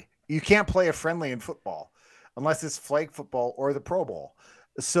friendly. You can't play a friendly in football unless it's flag football or the Pro Bowl.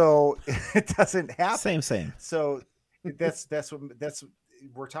 So it doesn't happen. Same. So that's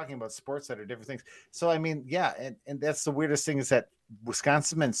we're talking about sports that are different things. So I mean, and that's the weirdest thing is that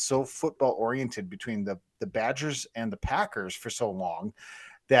Wisconsin's been so football oriented between the Badgers and the Packers for so long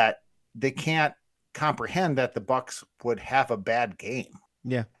that they can't comprehend that the Bucks would have a bad game.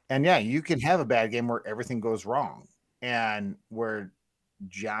 Yeah. And you can have a bad game where everything goes wrong and where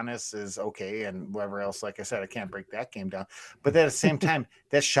Giannis is okay and whoever else, like I said, I can't break that game down. But at the same time,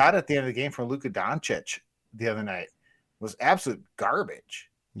 that shot at the end of the game from Luka Doncic the other night was absolute garbage.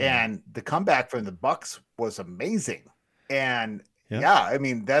 Yeah. And the comeback from the Bucks was amazing. And I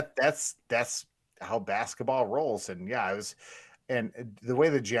mean, that's how basketball rolls. And and the way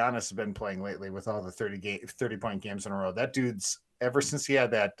that Giannis has been playing lately with all the 30-point games in a row, that dude's ever since he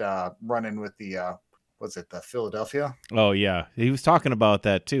had that run-in with the the Philadelphia? Oh yeah. He was talking about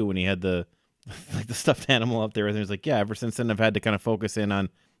that too when he had the stuffed animal up there. And he was like, ever since then I've had to kind of focus in on,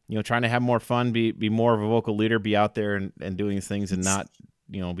 trying to have more fun, be more of a vocal leader, be out there and doing these things and not,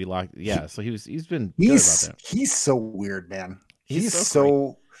 be locked. Yeah. So he's been good about that. He's so weird, man. He's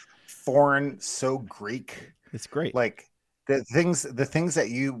so foreign, so Greek. It's great. Like the things that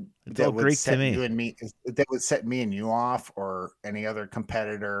would set you and me, that would set me and you off or any other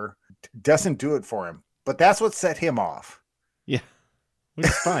competitor doesn't do it for him. But that's what set him off. Yeah. Which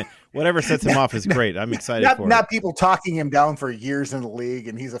is fine. Whatever sets him off is great. I'm excited for it. Not people talking him down for years in the league,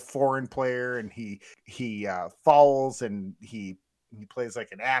 and he's a foreign player, and he fouls, and he plays like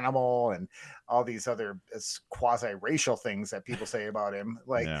an animal, and all these other quasi-racial things that people say about him.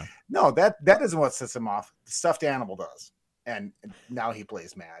 No, that isn't what sets him off. The stuffed animal does, and now he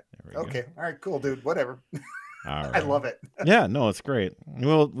plays mad. Okay, all right, cool, dude. Whatever. All right. I love it. Yeah, no, it's great.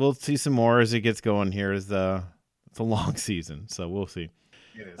 We'll see some more as it gets going here. It's a long season, so we'll see.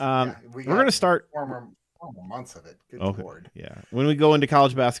 It is. We're going to start 4 more months of it. Good Lord. Yeah. When we go into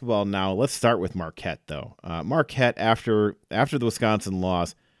college basketball now, let's start with Marquette, though. Marquette, after the Wisconsin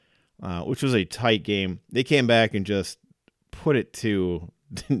loss, which was a tight game, they came back and just put it to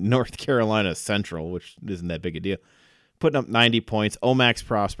North Carolina Central, which isn't that big a deal, putting up 90 points. Omax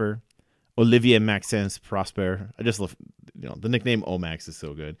Prosper, Olivier Maxence Prosper. I just love, the nickname Omax is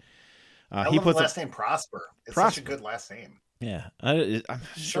so good. He puts the last name Prosper. It's such a good last name. Yeah, I'm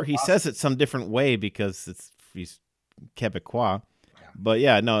sure he says it some different way because he's Quebecois. But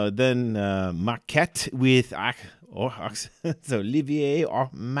yeah, no. Then Marquette with so Olivier or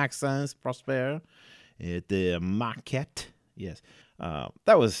Maxence Prosper at the Marquette. Yes,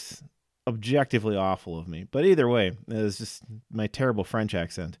 that was objectively awful of me. But either way, it was just my terrible French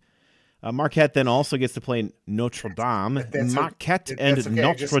accent. Marquette then also gets to play Notre Dame. Marquette and okay.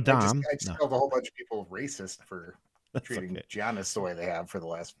 Notre Dame. I just called a whole bunch of people racist for treating Giannis the way they have for the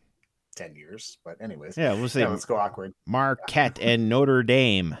last 10 years. But anyways, we'll say let's go awkward. Marquette and Notre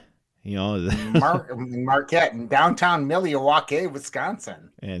Dame. You know, Marquette in downtown Milwaukee,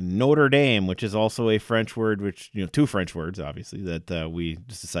 Wisconsin. And Notre Dame, which is also a French word, which, two French words, obviously, that we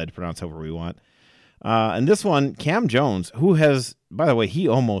just decided to pronounce however we want. And this one, Cam Jones, who has, by the way, he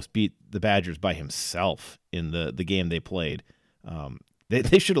almost beat the Badgers by himself in the game they played.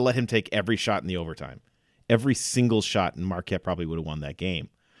 They should have let him take every shot in the overtime. Every single shot, and Marquette probably would have won that game.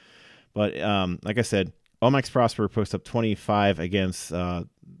 But like I said, Omax Prosper puts up 25 against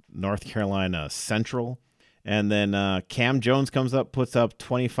North Carolina Central. And then Cam Jones comes up, puts up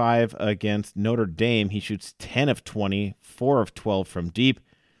 25 against Notre Dame. He shoots 10 of 20, 4 of 12 from deep.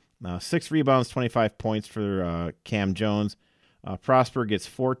 6 rebounds, 25 points for Cam Jones. Prosper gets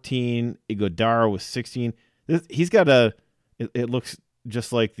 14. Iguodala with 16. He's got it looks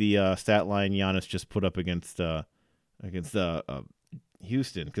just like the stat line Giannis just put up against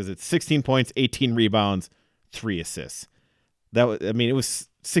Houston, because it's 16 points, 18 rebounds, 3 assists. It was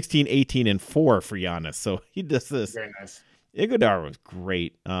 16, 18, and 4 for Giannis. So he does this. Very nice. Iguodala was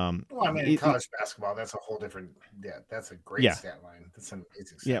great. In college basketball, that's a whole different. Yeah, that's a great stat line. That's an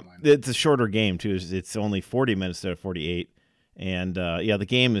amazing stat line. It's a shorter game too. It's only 40 minutes instead of 48, and the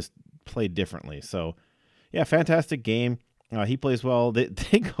game is played differently. So, fantastic game. He plays well. They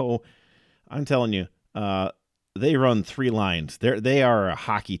go. I'm telling you, they run 3 lines. They are a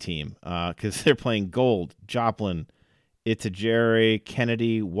hockey team because they're playing Gold, Joplin, Itajere,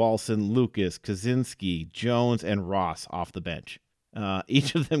 Kennedy, Walson, Lucas, Kaczynski, Jones, and Ross off the bench.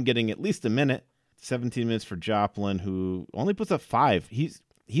 Each of them getting at least a minute. 17 minutes for Joplin, who only puts up 5. He's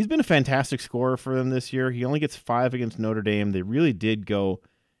been a fantastic scorer for them this year. He only gets 5 against Notre Dame. They really did go,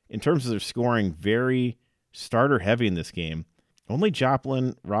 in terms of their scoring, very starter heavy in this game. Only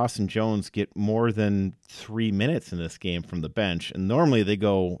Joplin, Ross, and Jones get more than 3 minutes in this game from the bench, and normally they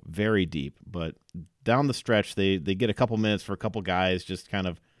go very deep. But down the stretch, they get a couple minutes for a couple guys, just kind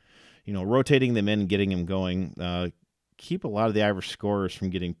of, rotating them in and getting them going. Keep a lot of the Irish scorers from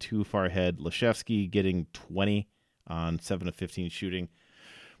getting too far ahead. Leshevsky getting 20 on 7 of 15 shooting.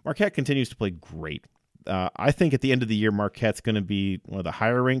 Marquette continues to play great. I think at the end of the year, Marquette's going to be one of the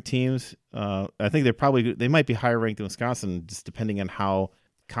higher ranked teams. I think they might be higher ranked than Wisconsin, just depending on how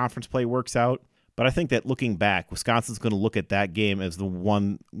conference play works out. But I think that looking back, Wisconsin's going to look at that game as the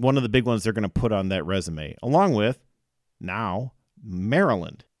one of the big ones they're going to put on that resume, along with now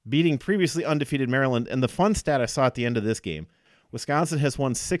Maryland, beating previously undefeated Maryland. And the fun stat I saw at the end of this game, Wisconsin has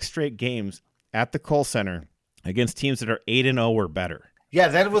won 6 straight games at the Kohl Center against teams that are 8-0 or better. Yeah,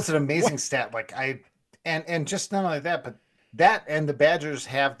 that was an amazing stat. And just not only that, but that and the Badgers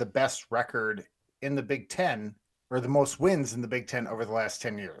have the best record in the Big Ten, or the most wins in the Big Ten over the last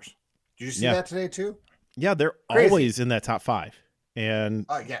 10 years. Did you see that today too? Yeah, they're always in that top 5. And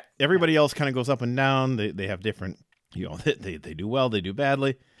everybody else kind of goes up and down. They have different, they do well, they do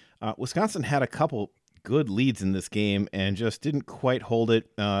badly. Wisconsin had a couple good leads in this game and just didn't quite hold it.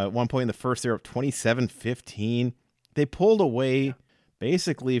 At one point in the first, they're up 27-15. They pulled away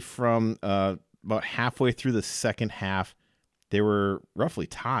basically from about halfway through the second half. They were roughly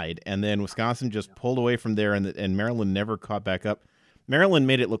tied, and then Wisconsin just pulled away from there, and Maryland never caught back up. Maryland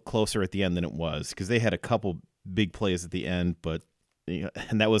made it look closer at the end than it was, because they had a couple big plays at the end, but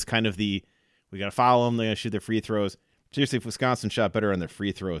and that was kind of we got to follow them. They got to shoot their free throws. Seriously, if Wisconsin shot better on their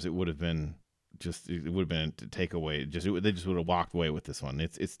free throws, it would have been a takeaway. They just would have walked away with this one.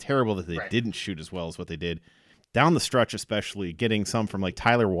 It's terrible that they didn't shoot as well as what they did down the stretch, especially getting some from like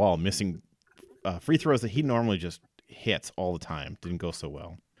Tyler Wall missing free throws that he normally just hits all the time. Didn't go so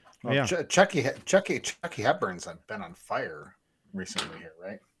well. Chucky Hepburn's been on fire recently here,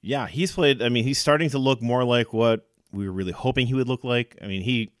 right? Yeah, he's played. I mean, he's starting to look more like what we were really hoping he would look like. I mean,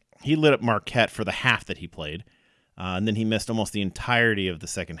 he lit up Marquette for the half that he played, and then he missed almost the entirety of the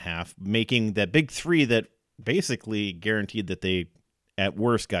second half, making that big 3 that basically guaranteed that they, at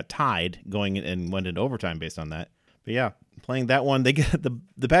worst, got tied going and went into overtime based on that. But yeah, playing that one, they get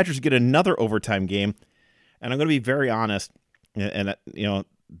the Badgers get another overtime game, and I'm going to be very honest, and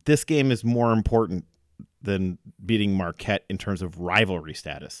this game is more important than beating Marquette in terms of rivalry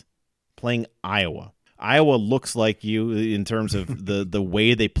status. Playing Iowa. Iowa looks like you in terms of the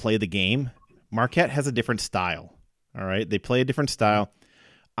way they play the game. Marquette has a different style. All right, they play a different style.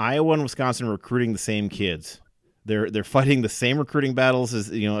 Iowa and Wisconsin are recruiting the same kids. They're fighting the same recruiting battles as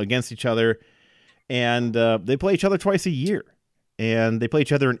against each other, and they play each other twice a year, and they play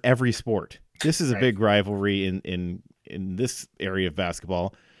each other in every sport. This is a big rivalry in this area of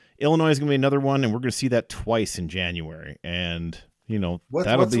basketball. Illinois is going to be another one, and we're going to see that twice in January. And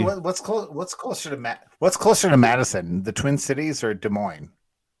what's closer to Madison, the Twin Cities or Des Moines?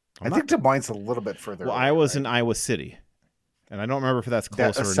 I think Des Moines is a little bit further. Well, Iowa's in Iowa City. And I don't remember if that's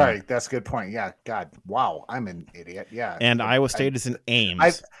closer or not. That's a good point. Yeah, God, wow, I'm an idiot. Yeah, and Iowa State is in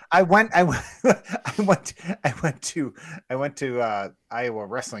Ames. I went to Iowa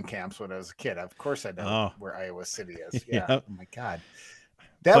wrestling camps when I was a kid. Of course, I know where Iowa City is. Yeah. Yep. Oh my God,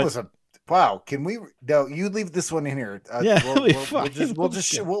 wow. Can we? No, you leave this one in here. We'll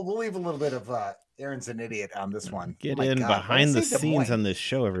leave a little bit of Aaron's an idiot on this one. Get behind the scenes on this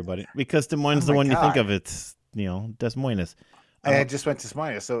show, everybody, because Des Moines is the one you think of. It's Des Moines. I just went to Des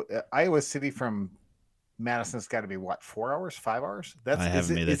Moines. So Iowa City from Madison's got to be what, 4 hours, 5 hours?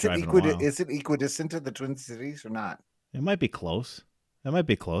 Is it equidistant to the Twin Cities or not? It might be close. Yeah.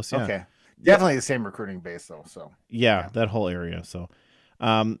 Okay. Definitely the same recruiting base though. So that whole area. So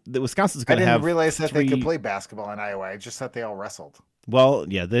the Wisconsin's going to have. I didn't realize that they could play basketball in Iowa. I just thought they all wrestled. Well,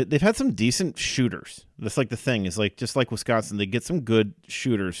 yeah, they've had some decent shooters. That's like the thing is just like Wisconsin, they get some good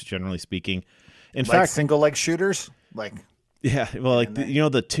shooters generally speaking. In fact, single leg shooters,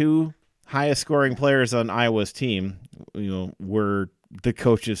 the two highest scoring players on Iowa's team, were the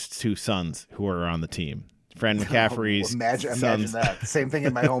coach's two sons who are on the team. Fran McCaffrey's imagine that. Same thing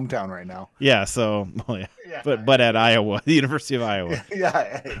in my hometown right now. Yeah. So, but at Iowa, the University of Iowa.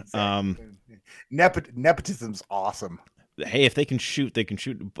 Yeah. Exactly. Nepotism's awesome. Hey, if they can shoot, they can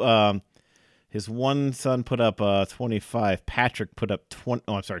shoot. His one son put up 25. Patrick put up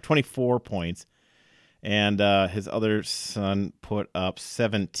 24 points. And his other son put up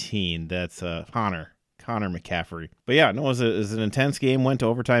 17. That's Connor McCaffrey. But yeah, no, it was an intense game. Went to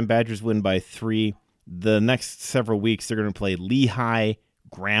overtime. Badgers win by 3. The next several weeks, they're going to play Lehigh,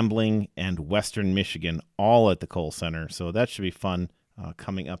 Grambling, and Western Michigan, all at the Kohl Center. So that should be fun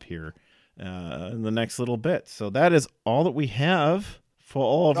coming up here in the next little bit. So that is all that we have for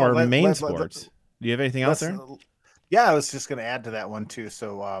all of our main sports. Do you have anything else there? Yeah, I was just going to add to that one too.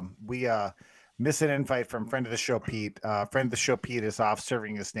 So we missed an invite from friend of the show, Pete. Friend of the show, Pete, is off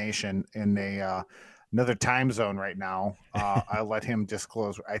serving his nation in another time zone right now. I'll let him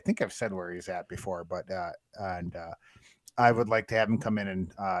disclose. I think I've said where he's at before, but I would like to have him come in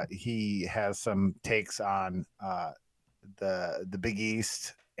and he has some takes on the Big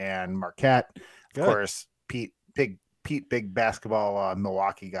East and Marquette. Good. Of course, Pete, big basketball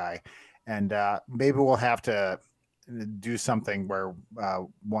Milwaukee guy, and maybe we'll have to do something where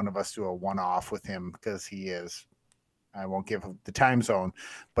one of us do a one-off with him because he is. I won't give the time zone,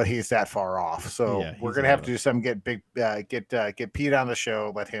 but he's that far off. So we're gonna have to do something. Get Pete on the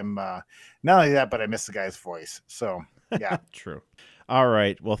show. Let him. Not only that, but I miss the guy's voice. So yeah, true. All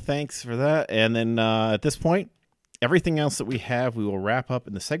right. Well, thanks for that. And then at this point, everything else that we have, we will wrap up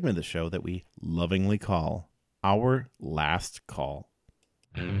in the segment of the show that we lovingly call Our Last Call.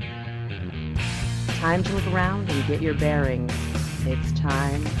 Time to look around and get your bearings. It's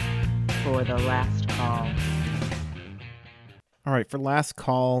time for the last call. All right, for last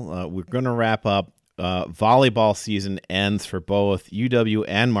call, we're going to wrap up. Volleyball season ends for both UW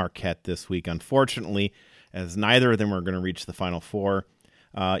and Marquette this week, unfortunately, as neither of them are going to reach the Final Four.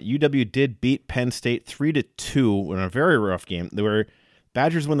 UW did beat Penn State 3-2 in a very rough game.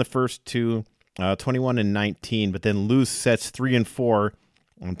 Badgers win the first two, 21-19, but then lose sets 3 and 4.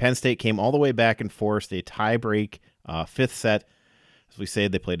 And Penn State came all the way back and forced a tie-break fifth set. As we say,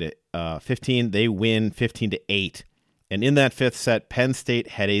 they played at 15. They win 15-8. And in that fifth set, Penn State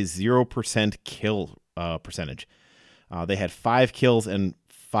had a 0% kill percentage. They had 5 kills and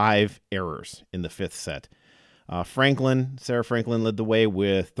 5 errors in the fifth set. Sarah Franklin led the way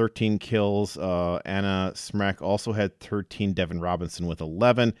with 13 kills. Anna Smrek also had 13. Devin Robinson with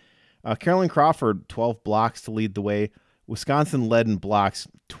 11. Carolyn Crawford, 12 blocks to lead the way. Wisconsin led in blocks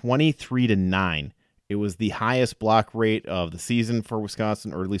 23-9. It was the highest block rate of the season for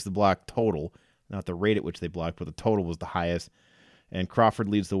Wisconsin, or at least the block total. Not the rate at which they blocked, but the total was the highest. And Crawford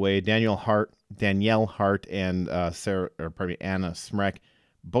leads the way. Danielle Hart, and Anna Smrek,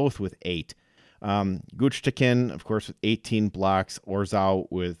 both with 8. Guchtikin, of course, with 18 blocks.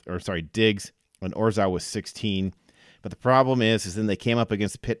 Diggs, and Orzau with 16. But the problem is then they came up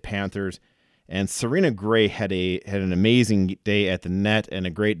against the Pitt Panthers, and Serena Gray had an amazing day at the net and a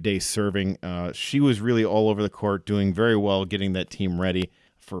great day serving. She was really all over the court, doing very well, getting that team ready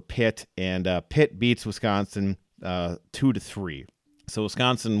for Pitt. And Pitt beats Wisconsin 2-3. So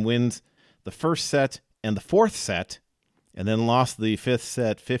Wisconsin wins the first set and the fourth set, and then lost the fifth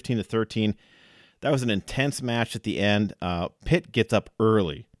set 15-13. That was an intense match at the end. Pitt gets up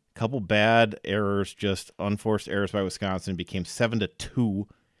early. A couple bad errors, just unforced errors by Wisconsin, became 7-2.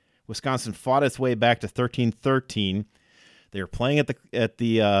 Wisconsin fought its way back to 13-13. They were playing at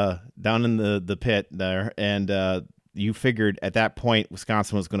the down in the pit there, and you figured at that point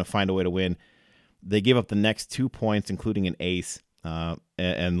Wisconsin was going to find a way to win. They gave up the next 2 points, including an ace,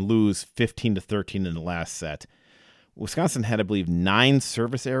 and lose 15-13 in the last set. Wisconsin had, I believe, 9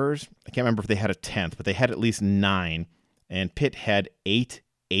 service errors. I can't remember if they had a 10th, but they had at least 9. And Pitt had 8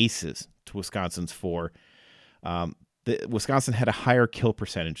 aces to Wisconsin's 4. Wisconsin had a higher kill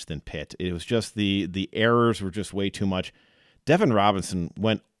percentage than Pitt. It was just the errors were just way too much. Devin Robinson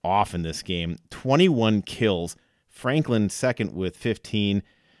went off in this game. 21 kills. Franklin second with 15.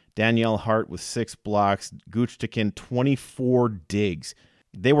 Danielle Hart with 6 blocks. Guchtikin 24 digs.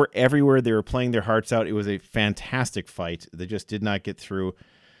 They were everywhere. They were playing their hearts out. It was a fantastic fight. They just did not get through.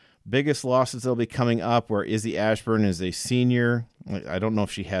 Biggest losses that'll be coming up, where Izzy Ashburn is a senior. I don't know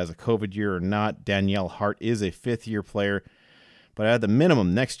if she has a COVID year or not. Danielle Hart is a 5th-year player. But at the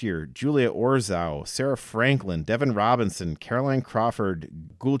minimum, next year, Julia Orzau, Sarah Franklin, Devin Robinson, Caroline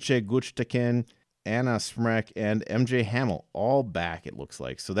Crawford, Gulce Guchtikin, Anna Smrek, and MJ Hamill, all back, it looks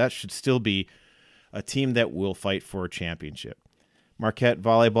like. So that should still be a team that will fight for a championship. Marquette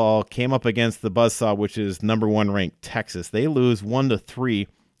Volleyball came up against the Buzzsaw, which is number 1 ranked Texas. They lose 1-3.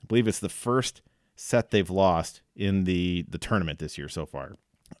 I believe it's the first set they've lost in the tournament this year so far.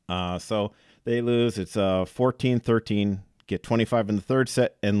 So they lose. It's 14-13, get 25 in the third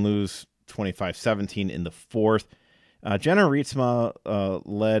set, and lose 25-17 in the fourth. Jenna Reitzma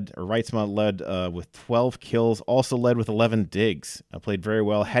led with 12 kills, also led with 11 digs. Played very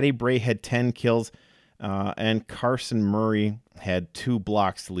well. Hattie Bray had 10 kills, and Carson Murray had 2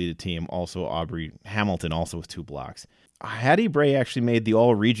 blocks to lead the team. Also, Aubrey Hamilton also with 2 blocks. Hattie Bray actually made the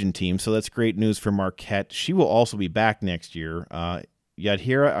all-region team, so that's great news for Marquette. She will also be back next year.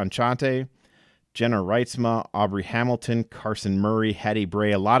 Yadhira Anchante, Jenna Reitzma, Aubrey Hamilton, Carson Murray, Hattie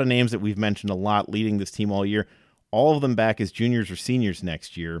Bray, a lot of names that we've mentioned a lot leading this team all year. All of them back as juniors or seniors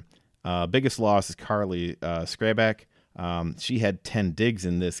next year. Biggest loss is Carly Skrabak. She had 10 digs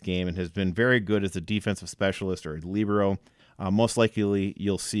in this game and has been very good as a defensive specialist or a libero. Most likely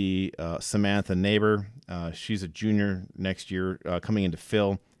you'll see Samantha Neighbor. She's a junior next year coming into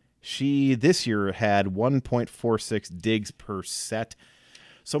Phil. She this year had 1.46 digs per set.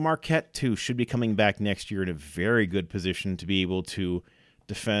 So Marquette, too, should be coming back next year in a very good position to be able to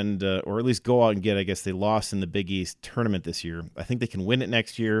defend or at least go out and get, I guess they lost in the Big East tournament this year. I think they can win it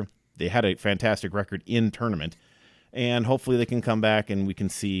next year. They had a fantastic record in tournament. And hopefully they can come back and we can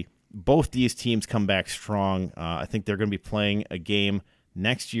see both these teams come back strong. I think they're going to be playing a game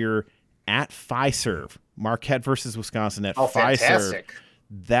next year at Fiserv. Marquette versus Wisconsin at Fiserv. Fantastic.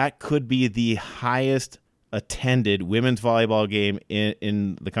 That could be the highest attended women's volleyball game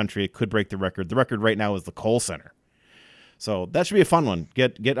in the country. It could break the record. The record right now is the Kohl Center. So that should be a fun one.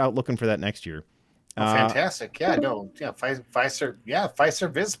 Get out looking for that next year. Fantastic. Fiserv. Yeah,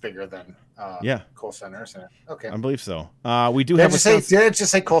 Fiserv is bigger than Kohl Center, isn't it? Okay. I believe so. We do have did I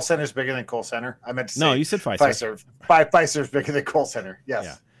just say Kohl Center is bigger than Kohl Center? I meant to say no, you said Fiserv. Fiserv is bigger than Kohl Center. Yes.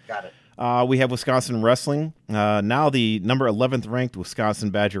 Yeah. Got it. We have Wisconsin Wrestling. Now the number 11th ranked Wisconsin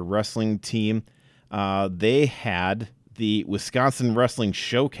Badger Wrestling team. They had the Wisconsin Wrestling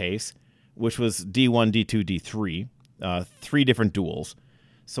Showcase, which was D1, D2, D3, 3 different duels.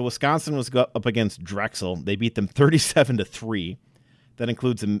 So Wisconsin was up against Drexel. They beat them 37-3. That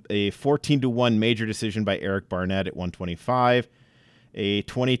includes a 14-1 major decision by Eric Barnett at 125, a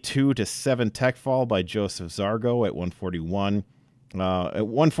 22-7 tech fall by Joseph Zargo at 141. At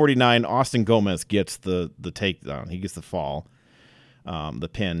 149, Austin Gomez gets the takedown. He gets the fall, the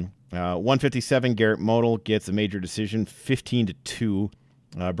pin. 157, Garrett Modal gets a major decision, 15-2.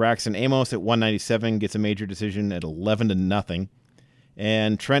 Braxton Amos at 197 gets a major decision at 11-0.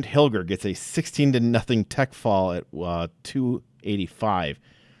 And Trent Hilger gets a 16-0 tech fall at 285.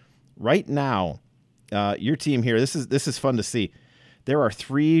 Right now, your team here, this is fun to see. There are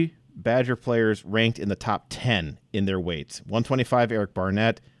 3 Badger players ranked in the top 10 in their weights. 125, Eric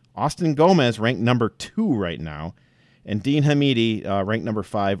Barnett. Austin Gomez ranked number 2 right now. And Dean Hamidi ranked number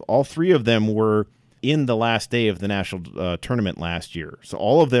 5. All 3 of them were in the last day of the national tournament last year. So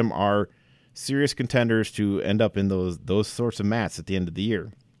all of them are serious contenders to end up in those sorts of mats at the end of the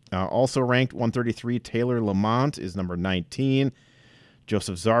year. Also ranked 133, Taylor Lamont is number 19.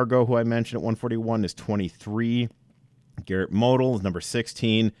 Joseph Zargo, who I mentioned at 141, is 23. Garrett Modal is number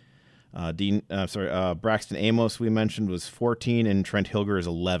 16. Braxton Amos, we mentioned, was 14, and Trent Hilger is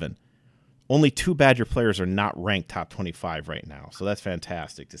 11. Only 2 Badger players are not ranked top 25 right now, so that's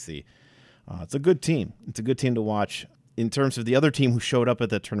fantastic to see. It's a good team. It's a good team to watch. In terms of the other team who showed up at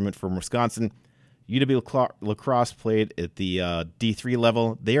the tournament from Wisconsin, UW La Crosse played at the D3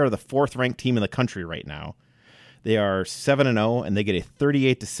 level. They are the 4th-ranked team in the country right now. They are 7-0, and they get a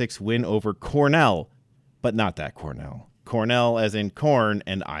 38-6 win over Cornell, but not that Cornell. Cornell as in corn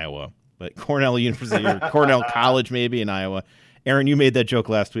and Iowa, but Cornell University or Cornell College maybe in Iowa. Aaron, you made that joke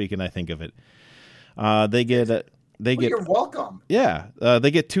last week, and I think of it. You're welcome. Yeah,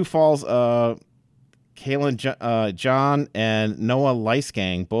 they get 2 falls. Kalen John and Noah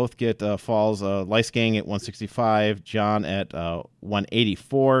Leisgang both get falls. Leisgang at 165, John at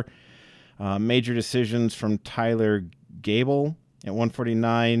 184. Major decisions from Tyler Gable at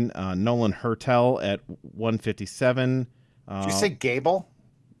 149, Nolan Hertel at 157. Did you say Gable?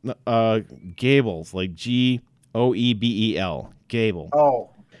 Gables, like Goebel. Gable.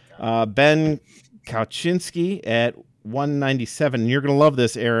 Oh. Ben Kauczynski at 197. And you're going to love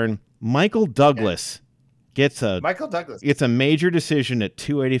this, Aaron. Michael Douglas gets a major decision at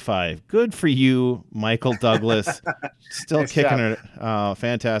 285. Good for you, Michael Douglas. Still Nice kicking job. it.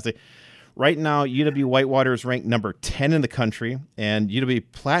 Fantastic. Right now, UW Whitewater is ranked number 10 in the country, and UW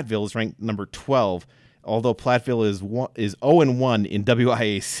Platteville is ranked number 12, although Platteville is 0-1 in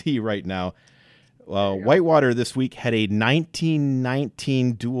WIAC right now. Whitewater this week had a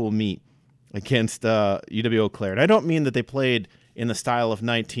 19-19 dual meet against UW Eau Claire. And I don't mean that they played in the style of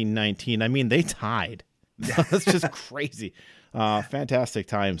 1919. I mean, they tied. That's just crazy. Fantastic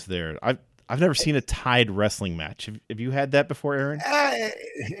times there. I've never seen a tied wrestling match. Have you had that before, Aaron?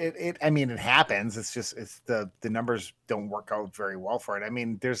 It happens. It's just the numbers don't work out very well for it. I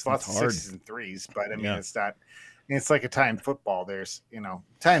mean, there's lots of 6s and 3s, but I mean, It's not. It's like a tie in football. There's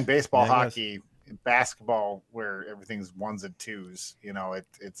tie in baseball, hockey, basketball, where everything's 1s and 2s.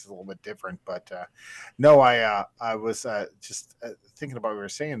 It's a little bit different. But no, I was just thinking about what we were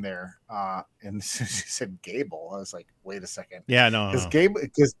saying there, and as soon as you said Gable, I was like, wait a second. Yeah, no,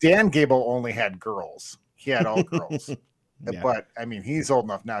 because Dan Gable only had girls. He had all girls. Yeah. But I mean, he's old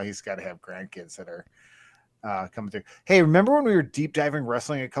enough now. He's got to have grandkids that are coming through. Hey, remember when we were deep diving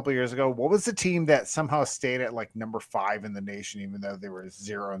wrestling a couple of years ago? What was the team that somehow stayed at like number 5 in the nation, even though they were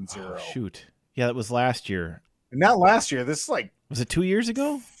 0-0? Oh, shoot. Yeah, that was last year. Not last year. This is like, was it 2 years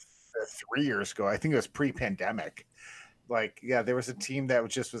ago? 3 years ago. I think it was pre-pandemic. Like, yeah, there was a team that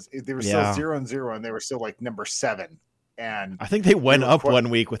they were still 0-0, and they were still like number 7. And I think they went up 1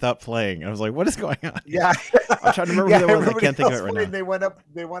 week without playing. I was like, what is going on? Yeah. I'm trying to remember who they were. I can't think of it right now.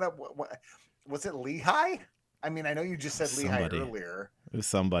 They went up. Was it Lehigh? I mean, I know you just said Lehigh earlier. It was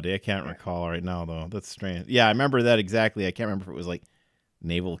somebody. I can't recall right now, though. That's strange. Yeah, I remember that exactly. I can't remember if it was like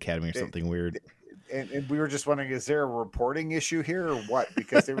Naval Academy or something weird. And we were just wondering, is there a reporting issue here or what?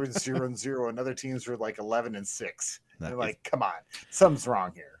 Because they were 0-0 and other teams were like 11-6. They're like, come on, something's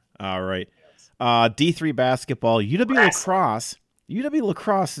wrong here. All right. D3 basketball, UW La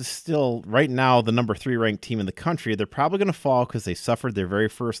Crosse is still right now the number 3 ranked team in the country. They're probably going to fall because they suffered their very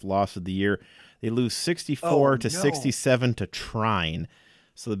first loss of the year. They lose 64-67 to Trine.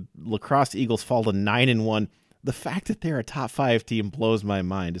 So the La Crosse Eagles fall to 9-1. The fact that they're a top 5 team blows my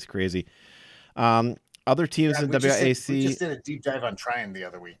mind. It's crazy. Other teams in WIAC. We just did a deep dive on Trine the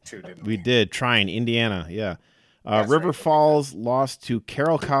other week too, didn't we? We did. Trine, Indiana. Yeah. That's River right. Falls lost to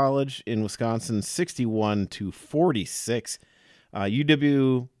Carroll College in Wisconsin 61-46.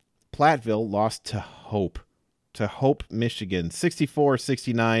 UW Platteville lost to Hope Michigan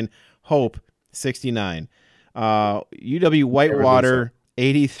 64-69. Hope 69. UW Whitewater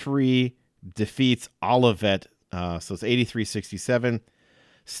 83 defeats Olivet, so it's 83-67.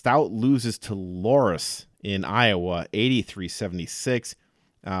 Stout loses to Loris in Iowa 83-76.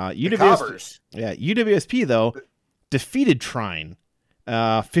 UWSP though defeated Trine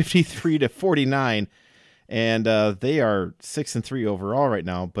 53-49, and they are 6-3 overall right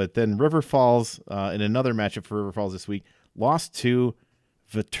now. But then River Falls, in another matchup for River Falls this week, lost to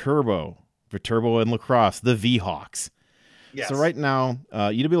Viterbo and La Crosse, the V-Hawks. Yes. So right now,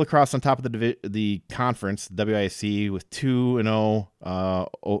 UW La Crosse on top of the conference, WIC, with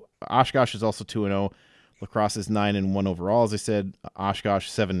 2-0. Oshkosh is also 2-0. La Crosse is 9-1 overall. As I said, Oshkosh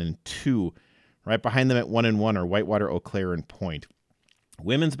 7-2. Right behind them at 1-1 are Whitewater, Eau Claire, and Point.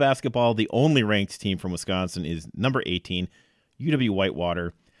 Women's basketball, the only ranked team from Wisconsin, is number 18, UW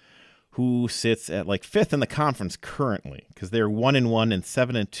Whitewater, who sits at like 5th in the conference currently because they're 1-1 and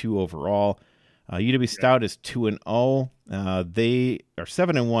 7-2 overall. UW Stout is 2-0. They are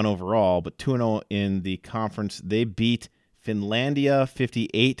 7-1 overall, but 2-0 in the conference. They beat Finlandia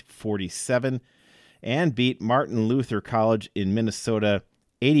 58-47, and beat Martin Luther College in Minnesota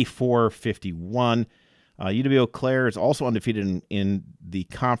 84-51. UW Eau Claire is also undefeated in the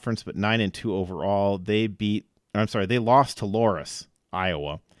conference, but 9-2 overall. They lost to Loras,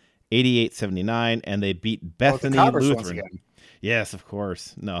 Iowa, 88-79, and they beat Bethany Lutheran. Yes, of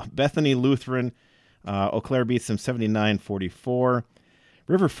course. No, Bethany Lutheran. Eau Claire beats them 79-44.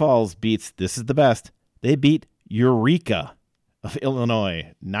 River Falls beats, this is the best, they beat Eureka of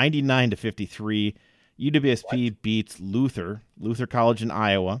Illinois, 99-53. UWSP beats Luther College in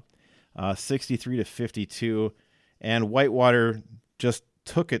Iowa, 63-52. And Whitewater just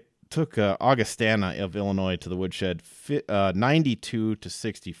took Augustana of Illinois to the woodshed,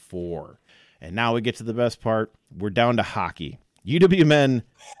 92-64. And now we get to the best part. We're down to hockey. UW men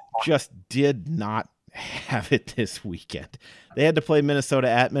just did not have it this weekend. They had to play Minnesota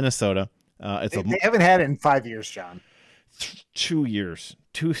at Minnesota. They haven't had it in 5 years, John. 2 years.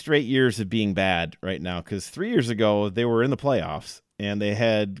 2 straight years of being bad right now, because 3 years ago they were in the playoffs and they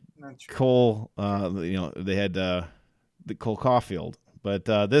had Cole. They had the Cole Caulfield. But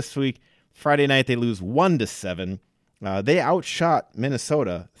this week, Friday night, they lose 1-7. They outshot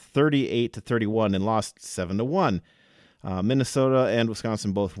Minnesota 38-31 and lost 7-1. Minnesota and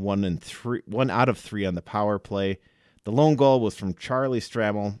Wisconsin both 1 out of 3 on the power play. The lone goal was from Charlie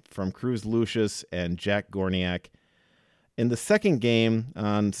Stramel, from Cruz Lucius, and Jack Gorniak. In the second game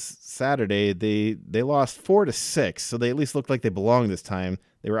on Saturday, they lost 4-6, so they at least looked like they belonged this time.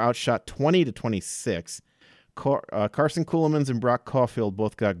 They were outshot 20-26. Carson Kuhlmans and Brock Caulfield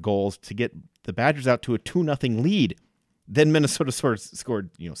both got goals to get the Badgers out to a 2-0 lead. Then Minnesota scored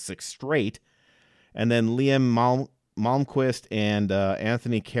 6 straight, and then Liam Malmquist and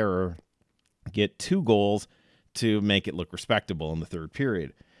Anthony Kerrer get 2 goals to make it look respectable in the third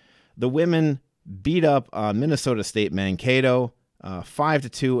period. The women beat up Minnesota State Mankato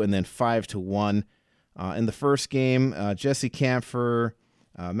 5-2 and then 5-1. In the first game, Jesse Kampfer,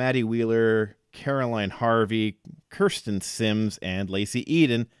 Maddie Wheeler, Caroline Harvey, Kirsten Sims, and Lacey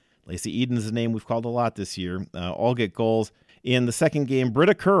Eden. Lacey Eden is a name we've called a lot this year. All get goals. In the second game,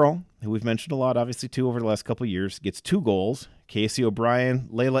 Britta Curl, who we've mentioned a lot, obviously, too, over the last couple of years, gets 2 goals. Casey O'Brien,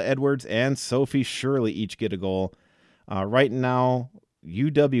 Layla Edwards, and Sophie Shirley each get a goal. Right now,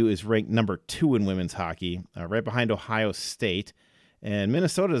 UW is ranked number 2 in women's hockey, right behind Ohio State. And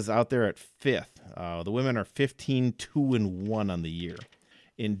Minnesota is out there at 5th. The women are 15-2-1 on the year.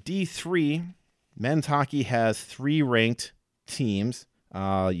 In D3, men's hockey has 3 ranked teams.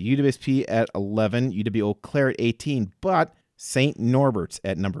 UWSP at 11, UW Eau Claire at 18, but St. Norbert's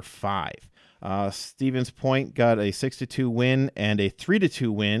at number 5. Stevens Point got a 6-2 win and a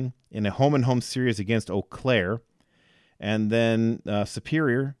 3-2 win in a home-and-home series against Eau Claire. And then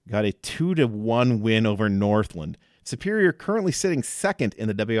Superior got a 2-1 win over Northland. Superior currently sitting second in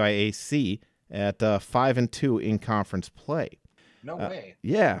the WIAC at 5-2 in conference play. No way.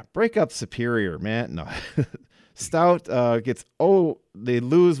 Yeah, break up Superior, man. No. Stout they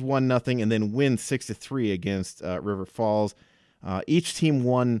lose 1-0 and then win 6-3 against River Falls. Each team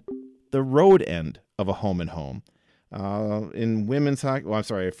won the road end of a home and home. In women's hockey,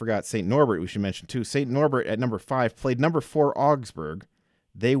 I forgot St. Norbert, we should mention too. St. Norbert at number 5 played number 4 Augsburg.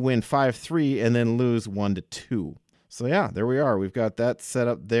 They win 5-3 and then lose 1-2. So yeah, there we are. We've got that set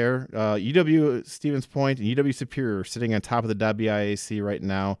up there. UW Stevens Point and UW Superior sitting on top of the WIAC right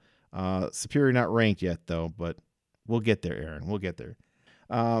now. Superior not ranked yet though, but we'll get there, Aaron. We'll get there.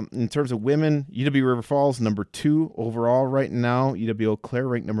 In terms of women, UW River Falls number 2 overall right now. UW Eau Claire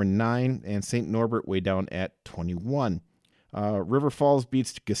ranked number 9, and St. Norbert way down at 21. River Falls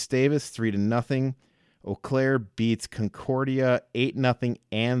beats Gustavus 3-0. Eau Claire beats Concordia 8-0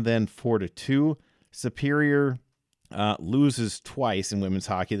 and then 4-2. Superior loses twice in women's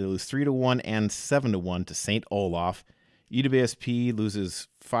hockey. They lose 3-1 and 7-1 to St. Olaf. UWSP loses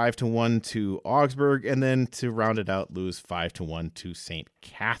 5-1 to Augsburg, and then to round it out, lose 5-1 to St.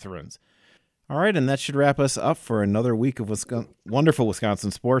 Catharines. All right, and that should wrap us up for another week of wonderful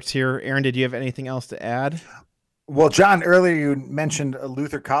Wisconsin sports here. Aaron, did you have anything else to add? Well, John, earlier you mentioned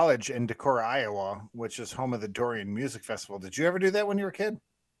Luther College in Decorah, Iowa, which is home of the Dorian Music Festival. Did you ever do that when you were a kid?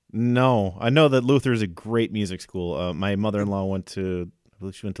 No. I know that Luther is a great music school. My mother-in-law went to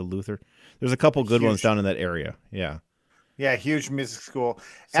Luther. There's a couple good ones down in that area. Yeah. Yeah, huge music school.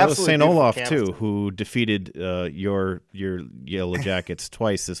 So was St. Olaf too, who defeated your Yellow Jackets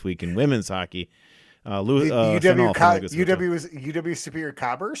twice this week in women's hockey. UW Superior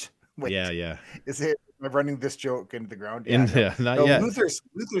Cobbers. Wait, yeah. Is it? Am I running this joke into the ground? Not yet. Luther's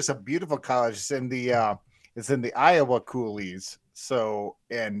a beautiful college. It's in the Iowa Coolies. So,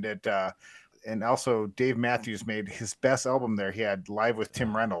 and and also Dave Matthews made his best album there. He had Live with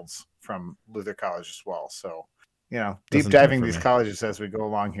Tim Reynolds from Luther College as well. So, deep diving these colleges as we go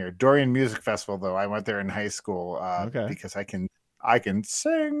along here. Dorian Music Festival, though, I went there in high school because I can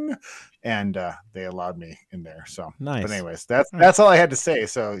sing, and they allowed me in there. So nice. But anyways, that's all I had to say.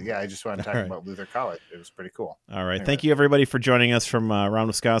 So yeah, I just want to talk about Luther College. It was pretty cool. All right. Anyways. Thank you everybody for joining us from around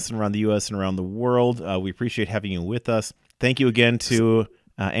Wisconsin, around the U.S. and around the world. We appreciate having you with us. Thank you again to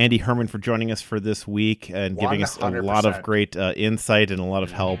Andy Herman for joining us for this week and giving us 100%. a lot of great insight and a lot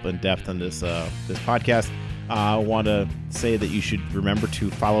of help and depth on this podcast. I want to say that you should remember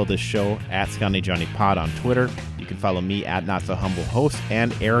to follow this show at Scotty Johnny Pod on Twitter. You can follow me at Not So Humble Host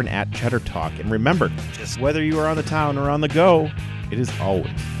and Aaron at Cheddar Talk. And remember, whether you are on the town or on the go, it is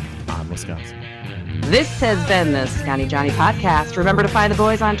always on Wisconsin. This has been the Scotty Johnny Podcast. Remember to find the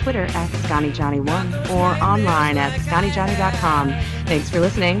boys on Twitter at ScottyJohnny1 or online at ScottyJohnny.com. Thanks for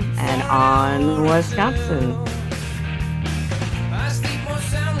listening, and on Wisconsin.